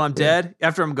 exactly. Until I'm dead.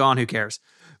 After I'm gone, who cares?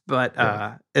 But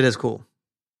it is cool.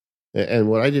 And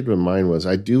what I did with mine was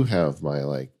I do have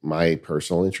my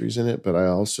personal entries in it, but I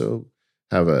also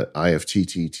have a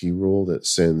IFTTT rule that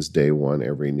sends Day One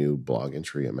every new blog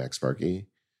entry at MacSparky.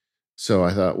 So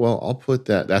I thought, well, I'll put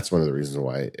that. That's one of the reasons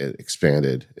why it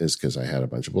expanded, is because I had a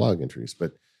bunch of blog entries.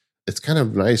 But it's kind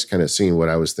of nice kind of seeing what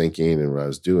I was thinking and what I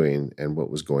was doing and what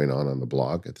was going on the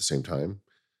blog at the same time.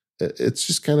 It's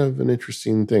just kind of an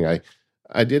interesting thing. I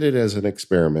did it as an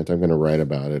experiment. I'm going to write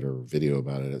about it or video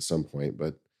about it at some point,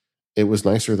 but it was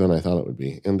nicer than I thought it would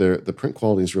be. And the print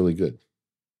quality is really good.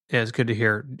 Yeah, it's good to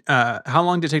hear. How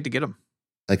long did it take to get them?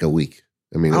 Like a week.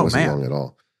 I mean, it wasn't long at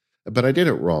all. But I did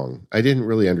it wrong. I didn't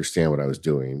really understand what I was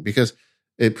doing because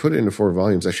it put it into 4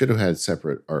 volumes. I should have had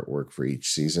separate artwork for each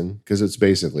season because it's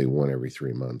basically one every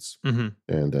 3 months. Mm-hmm.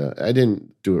 And I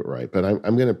didn't do it right. But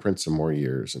I'm going to print some more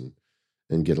years and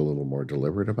get a little more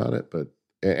deliberate about it. But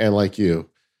and like you,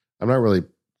 I'm not really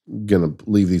going to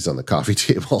leave these on the coffee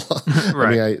table.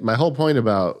 Right. I mean, my whole point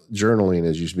about journaling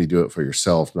is you should do it for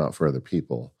yourself, not for other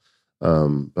people.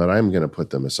 But I'm going to put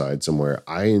them aside somewhere.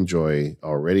 I enjoy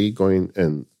already going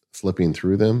and flipping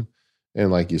through them.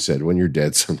 And like you said, when you're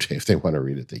dead someday, if they want to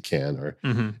read it, they can. Or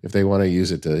if they want to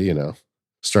use it to,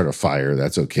 start a fire,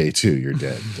 that's okay too. You're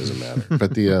dead. It doesn't matter.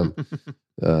 But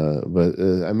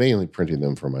I'm mainly printing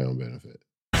them for my own benefit.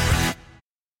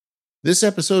 This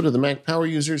episode of the Mac Power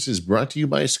Users is brought to you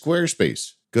by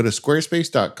Squarespace. Go to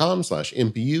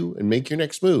squarespace.com/MPU and make your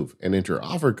next move and enter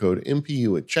offer code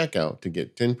MPU at checkout to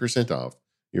get 10% off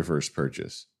your first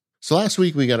purchase. So last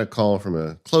week we got a call from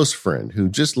a close friend who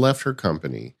just left her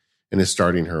company and is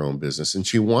starting her own business, and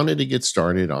she wanted to get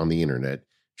started on the internet.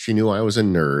 She knew I was a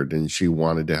nerd and she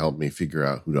wanted to help me figure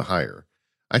out who to hire.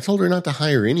 I told her not to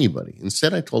hire anybody.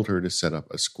 Instead, I told her to set up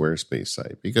a Squarespace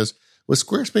site because with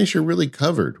Squarespace, you're really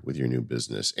covered with your new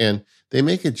business, and they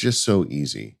make it just so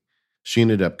easy. She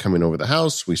ended up coming over the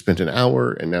house. We spent an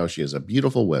hour, and now she has a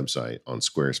beautiful website on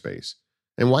Squarespace.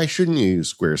 And why shouldn't you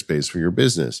use Squarespace for your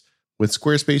business? With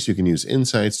Squarespace, you can use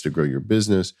insights to grow your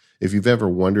business. If you've ever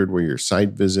wondered where your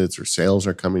site visits or sales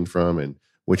are coming from and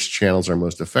which channels are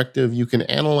most effective, you can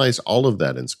analyze all of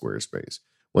that in Squarespace.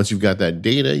 Once you've got that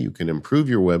data, you can improve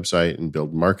your website and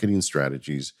build marketing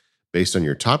strategies based on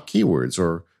your top keywords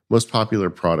or most popular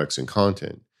products and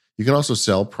content. You can also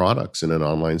sell products in an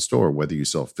online store, whether you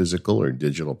sell physical or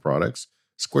digital products.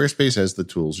 Squarespace has the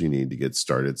tools you need to get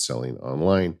started selling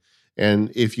online. And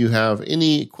if you have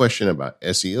any question about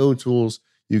SEO tools,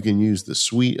 you can use the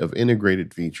suite of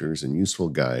integrated features and useful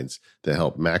guides that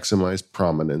help maximize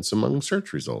prominence among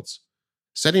search results.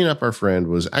 Setting up our friend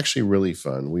was actually really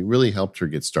fun. We really helped her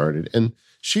get started, and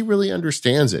she really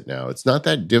understands it now. It's not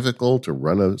that difficult to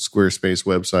run a Squarespace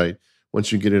website.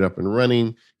 Once you get it up and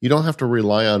running, you don't have to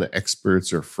rely on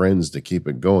experts or friends to keep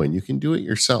it going. You can do it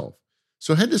yourself.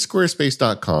 So head to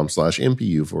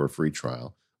squarespace.com/MPU for a free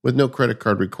trial with no credit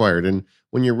card required. And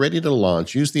when you're ready to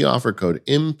launch, use the offer code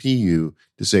MPU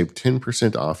to save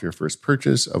 10% off your first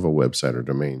purchase of a website or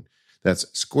domain. That's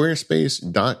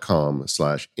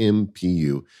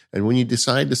squarespace.com/MPU. And when you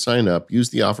decide to sign up, use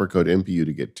the offer code MPU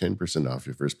to get 10% off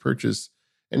your first purchase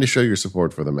and to show your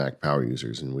support for the Mac Power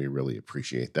Users. And we really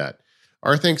appreciate that.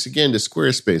 Our thanks again to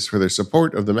Squarespace for their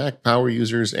support of the Mac Power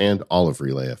Users and all of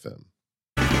Relay FM.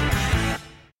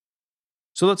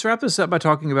 So let's wrap this up by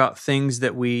talking about things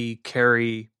that we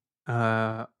carry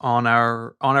on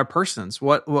our persons.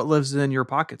 What lives in your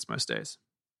pockets most days?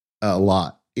 A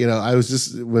lot. I was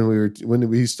just when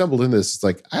we stumbled in this, it's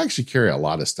like I actually carry a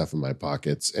lot of stuff in my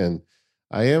pockets, and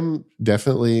I am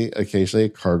definitely occasionally a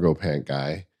cargo pant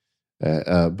guy.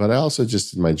 But I also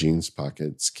just in my jeans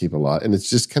pockets keep a lot, and it's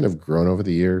just kind of grown over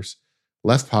the years.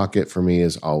 Left pocket for me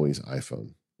is always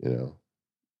iPhone.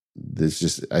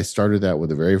 I started that with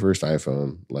the very first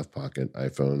iPhone, left pocket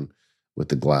iPhone with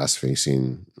the glass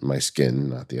facing my skin,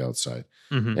 not the outside.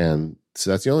 Mm-hmm. And so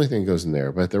that's the only thing that goes in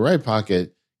there. But the right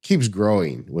pocket keeps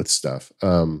growing with stuff.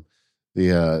 I've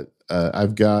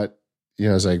got,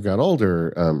 as I got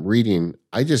older, reading,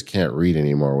 I just can't read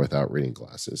anymore without reading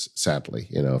glasses. Sadly,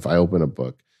 if I open a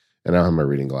book and I don't have my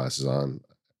reading glasses on,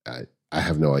 I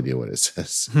have no idea what it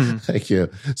says.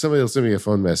 Somebody will send me a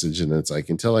phone message and it's like,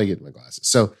 until I get my glasses.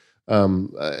 So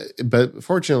But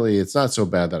fortunately, it's not so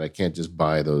bad that I can't just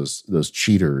buy those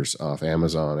cheaters off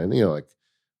Amazon, and like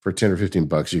for $10 or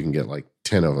 $15, you can get like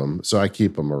 10 of them. So I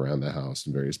keep them around the house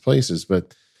in various places.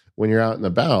 But when you're out and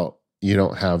about, you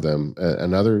don't have them.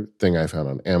 Another thing I found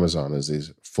on Amazon is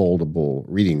these foldable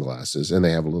reading glasses, and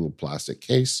they have a little plastic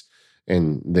case,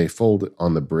 and they fold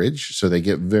on the bridge, so they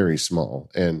get very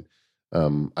small. And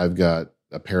I've got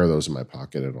a pair of those in my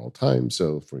pocket at all times.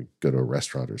 So if we go to a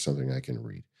restaurant or something, I can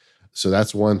read. So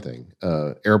that's one thing.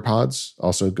 AirPods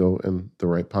also go in the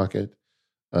right pocket.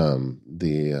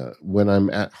 When I'm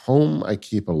at home, I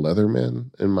keep a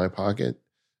Leatherman in my pocket,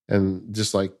 and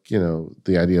just like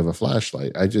the idea of a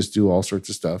flashlight, I just do all sorts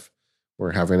of stuff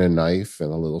where having a knife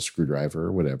and a little screwdriver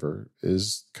or whatever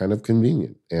is kind of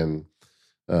convenient, and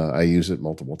I use it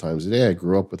multiple times a day. I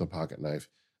grew up with a pocket knife.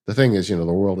 The thing is, the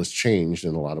world has changed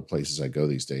in a lot of places I go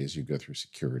these days. You go through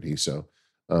security, so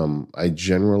I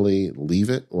generally leave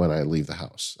it when I leave the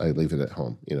house. I leave it at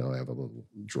home. I have a little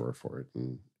drawer for it,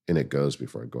 and in it goes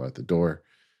before I go out the door.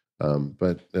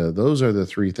 But those are the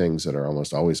three things that are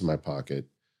almost always in my pocket,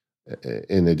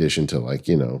 in addition to like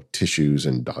tissues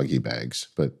and doggy bags.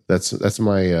 But that's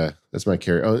my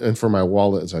carry. Oh, and for my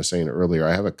wallet, as I was saying earlier,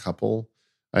 I have a couple.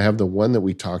 I have the one that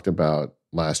we talked about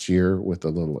last year with the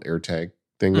little AirTag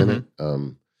thing in it.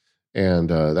 And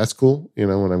that's cool, when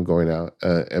I'm going out.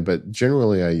 But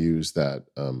generally, I use that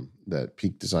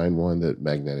Peak Design one that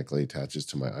magnetically attaches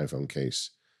to my iPhone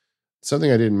case.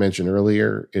 Something I didn't mention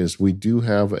earlier is we do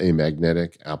have a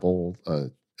magnetic Apple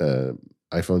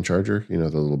iPhone charger, the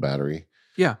little battery.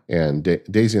 Yeah. And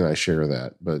Daisy and I share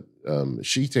that, but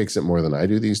she takes it more than I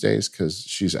do these days because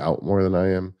she's out more than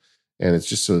I am. And it's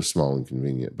just so small and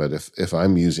convenient. But if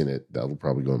I'm using it, that'll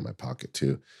probably go in my pocket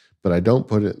too. But I don't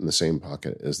put it in the same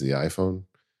pocket as the iPhone.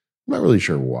 I'm not really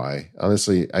sure why.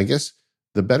 Honestly, I guess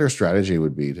the better strategy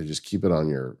would be to just keep it on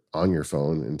your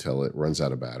phone until it runs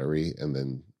out of battery and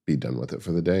then be done with it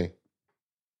for the day.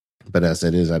 But as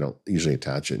it is, I don't usually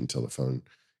attach it until the phone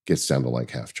gets down to like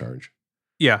half charge.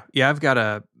 Yeah. I've got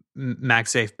a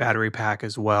MagSafe battery pack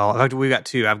as well. In fact, we've got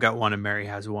two. I've got one and Mary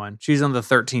has one. She's on the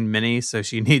 13 mini, so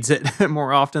she needs it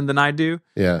more often than I do.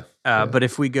 Yeah. But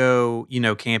if we go,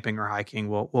 camping or hiking,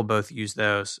 we'll both use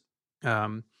those.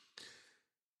 So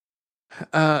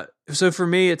for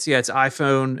me, it's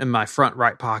iPhone in my front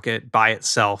right pocket by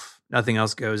itself. Nothing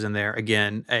else goes in there.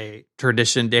 Again, a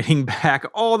tradition dating back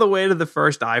all the way to the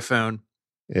first iPhone.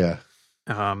 Yeah.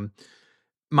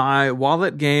 My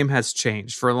wallet game has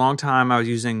changed. For a long time, I was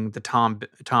using the Tom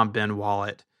Ben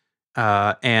wallet.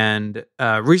 And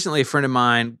recently a friend of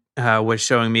mine was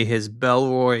showing me his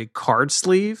Bellroy card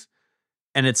sleeve.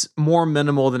 And it's more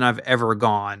minimal than I've ever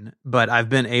gone, but I've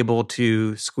been able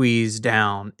to squeeze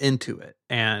down into it.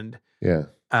 And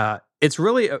it's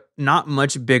really not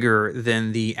much bigger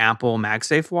than the Apple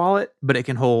MagSafe wallet, but it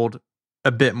can hold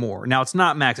a bit more. Now, it's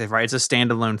not MagSafe, right? It's a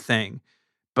standalone thing,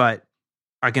 but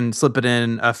I can slip it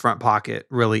in a front pocket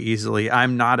really easily.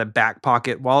 I'm not a back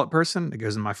pocket wallet person. It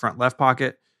goes in my front left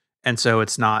pocket. And so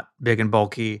it's not big and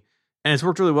bulky. And it's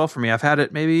worked really well for me. I've had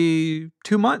it maybe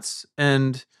 2 months,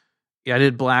 and I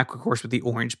did black, of course, with the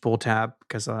orange pull tab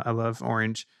because I love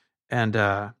orange. And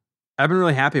I've been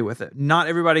really happy with it. Not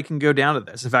everybody can go down to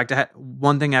this. In fact,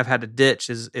 one thing I've had to ditch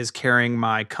is carrying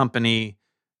my company,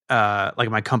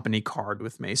 my company card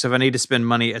with me. So if I need to spend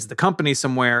money as the company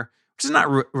somewhere, which is not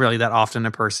really that often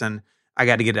in person, I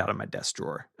got to get it out of my desk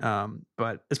drawer.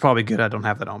 But it's probably good I don't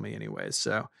have that on me anyways.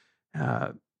 So,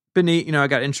 but neat, I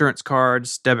got insurance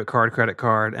cards, debit card, credit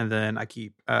card, and then I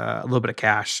keep a little bit of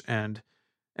cash and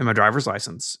my driver's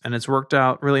license, and it's worked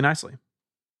out really nicely.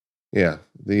 Yeah.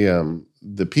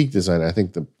 The Peak Design, I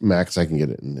think the max I can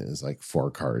get it in is like 4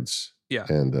 cards. Yeah.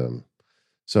 And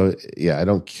so I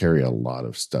don't carry a lot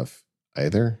of stuff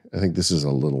either. I think this is a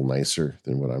little nicer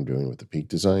than what I'm doing with the Peak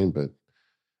Design, but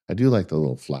I do like the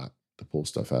little flap to pull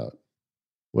stuff out.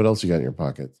 What else you got in your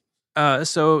pocket?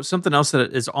 So something else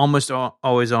that is almost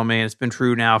always on me, and it's been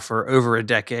true now for over a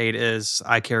decade, is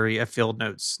I carry a Field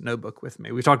Notes notebook with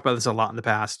me. We've talked about this a lot in the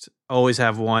past. I always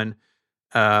have one.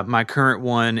 My current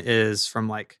one is from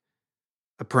like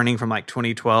a printing from like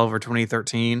 2012 or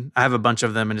 2013. I have a bunch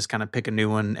of them and just kind of pick a new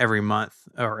one every month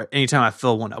or anytime I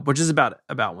fill one up, which is about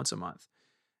once a month.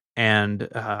 And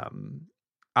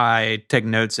I take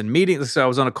notes in meetings. So I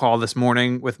was on a call this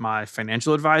morning with my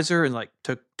financial advisor and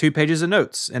took 2 pages of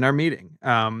notes in our meeting.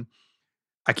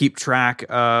 I keep track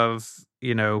of,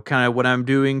 kind of what I'm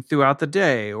doing throughout the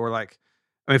day, or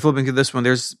flipping through this one,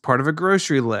 there's part of a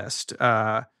grocery list.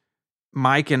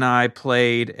 Mike and I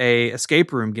played a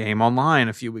escape room game online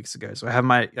a few weeks ago. So I have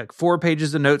my 4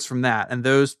 pages of notes from that. And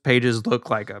those pages look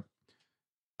like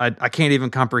I can't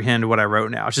even comprehend what I wrote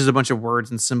now. It's just a bunch of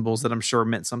words and symbols that I'm sure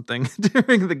meant something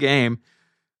during the game.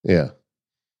 Yeah.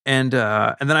 And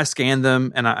then I scan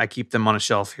them and I keep them on a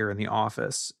shelf here in the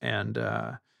office. And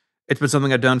it's been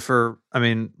something I've done for,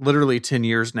 literally 10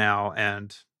 years now.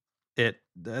 And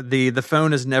the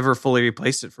phone has never fully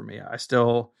replaced it for me. I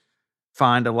still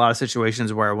find a lot of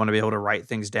situations where I want to be able to write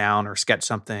things down or sketch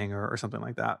something or something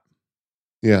like that.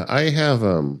 Yeah. I have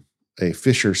a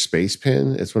Fisher Space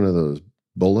Pen. It's one of those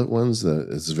bullet ones that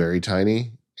is very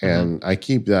tiny. And I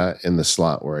keep that in the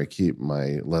slot where I keep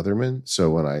my Leatherman. So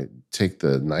when I take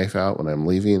the knife out when I'm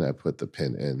leaving, I put the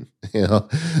pin in.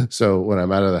 So when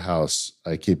I'm out of the house,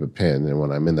 I keep a pin, and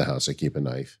when I'm in the house, I keep a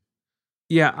knife.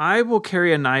 Yeah, I will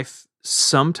carry a knife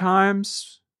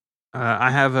sometimes.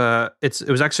 It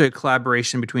was actually a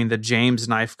collaboration between the James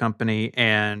Knife Company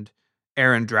and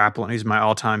Aaron Draplin, who's my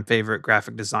all-time favorite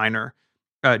graphic designer.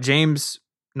 James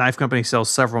Knife Company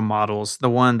sells several models. The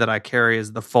one that I carry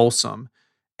is the Folsom.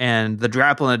 And the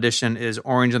Draplin edition is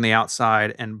orange on the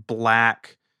outside and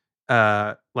black.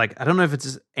 I don't know if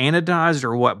it's anodized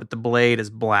or what, but the blade is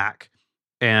black.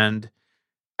 And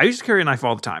I used to carry a knife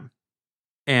all the time.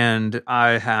 And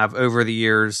I have over the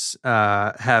years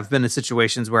have been in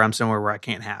situations where I'm somewhere where I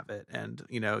can't have it. And,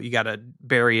 you got to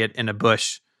bury it in a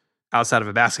bush outside of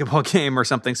a basketball game or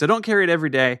something. So don't carry it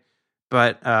every day.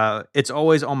 But it's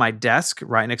always on my desk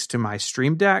right next to my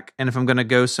Stream Deck. And if I'm going to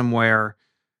go somewhere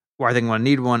where I think I'm going to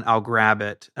need one, I'll grab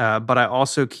it. But I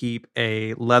also keep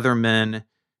a Leatherman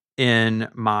in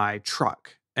my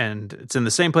truck, and it's in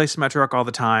the same place in my truck all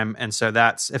the time. And so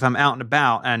that's, if I'm out and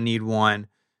about and I need one,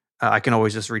 I can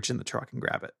always just reach in the truck and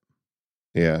grab it.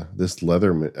 Yeah, this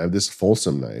Leatherman, this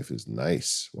Folsom knife is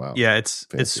nice. Wow. Yeah, it's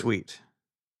sweet.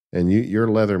 And your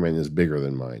Leatherman is bigger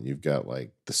than mine. You've got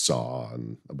like the saw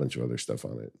and a bunch of other stuff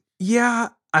on it. Yeah,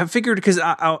 I figured because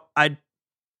I'm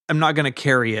not going to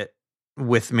carry it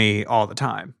with me all the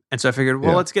time. And so I figured,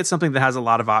 let's get something that has a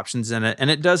lot of options in it. And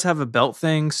it does have a belt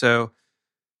thing. So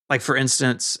like, for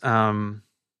instance,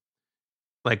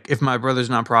 like if my brother's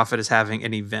nonprofit is having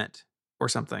an event or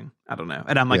something, I don't know,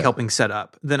 and I'm like helping set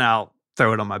up, then I'll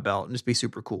throw it on my belt and just be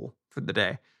super cool for the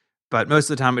day. But most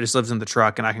of the time it just lives in the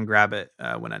truck and I can grab it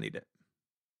when I need it.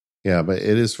 Yeah, but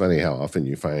it is funny how often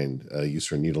you find use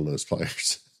for needle nose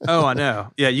pliers. Oh, I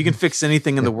know. Yeah, you can fix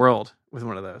anything in the world with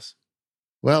one of those.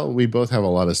 Well, we both have a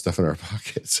lot of stuff in our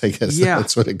pockets. I guess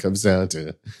that's what it comes down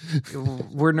to.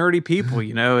 We're nerdy people,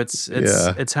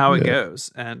 it's how it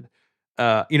goes. And,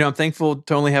 I'm thankful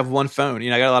to only have one phone.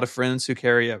 I got a lot of friends who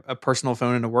carry a personal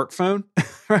phone and a work phone.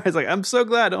 Right? It's like, I'm so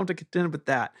glad I don't have to contend with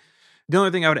that. The only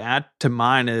thing I would add to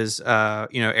mine is,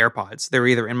 AirPods. They're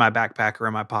either in my backpack or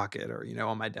in my pocket or,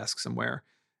 on my desk somewhere.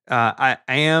 I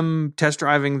am test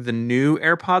driving the new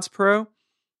AirPods Pro.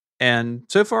 And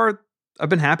so far, I've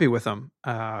been happy with them.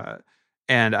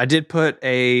 And I did put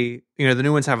the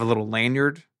new ones have a little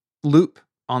lanyard loop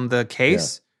on the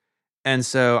case. Yeah. And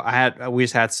so we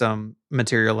just had some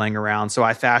material laying around. So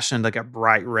I fashioned like a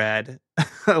bright red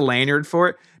lanyard for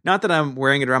it. Not that I'm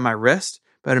wearing it around my wrist,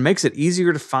 but it makes it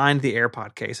easier to find the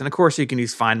AirPod case. And of course you can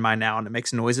use Find My Now and it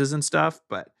makes noises and stuff,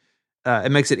 but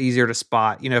it makes it easier to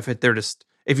spot,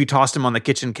 if you tossed them on the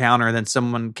kitchen counter and then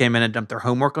someone came in and dumped their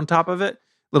homework on top of it, a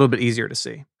little bit easier to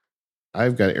see.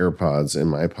 I've got AirPods in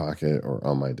my pocket or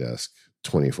on my desk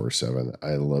 24/7.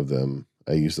 I love them.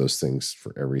 I use those things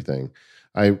for everything.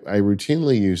 I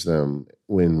routinely use them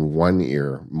in one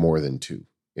ear more than two,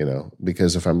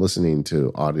 because if I'm listening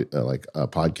to audio, like a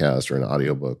podcast or an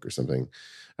audiobook or something,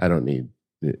 I don't need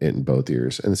it in both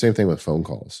ears. And the same thing with phone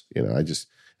calls, and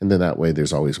then that way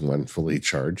there's always one fully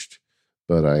charged.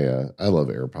 But I love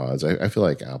AirPods. I feel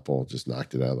like Apple just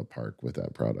knocked it out of the park with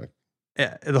that product.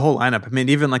 Yeah, the whole lineup. I mean,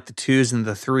 even like the 2s and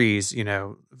the 3s,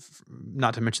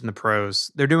 not to mention the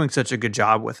Pros, they're doing such a good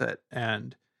job with it.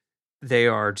 And they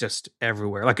are just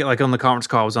everywhere. Like on the conference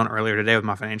call I was on earlier today with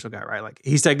my financial guy, right? Like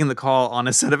he's taking the call on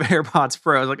a set of AirPods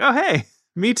Pro. I was like, oh, hey,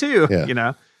 me too.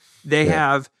 Yeah. They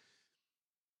have,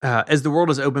 as the world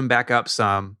has opened back up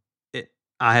some,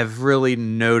 I have really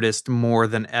noticed more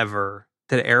than ever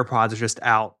that AirPods are just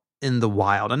out in the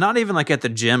wild, and not even like at the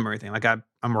gym or anything. Like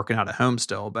I'm working out at home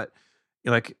still, but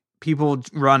like people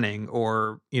running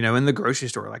or, in the grocery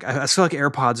store. Like I feel like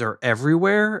AirPods are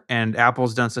everywhere, and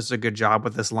Apple's done such a good job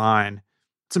with this line.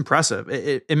 It's impressive.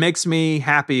 It makes me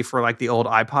happy for like the old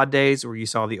iPod days where you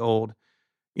saw the old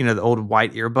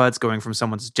white earbuds going from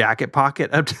someone's jacket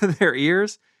pocket up to their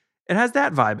ears. It has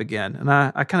that vibe again, and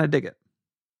I kind of dig it.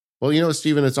 Well,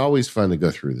 Stephen, it's always fun to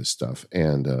go through this stuff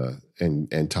and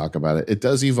talk about it. It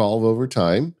does evolve over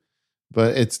time,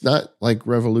 but it's not like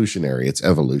revolutionary. It's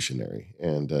evolutionary,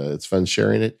 and it's fun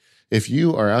sharing it. if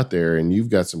you are out there and you've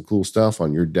got some cool stuff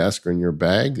on your desk or in your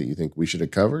bag that you think we should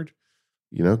have covered,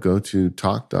 go to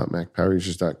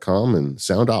talk.macpowerusers.com and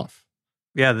sound off.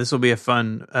 Yeah, this will be a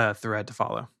fun thread to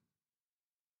follow.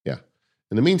 Yeah.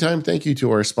 In the meantime, thank you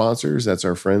to our sponsors. That's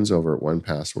our friends over at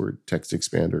 1Password,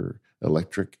 TextExpander,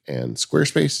 Electric, and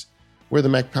Squarespace. We're the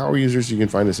Mac Power Users. You can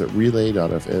find us at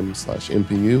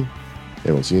relay.fm/MPU,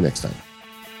 and we'll see you next time.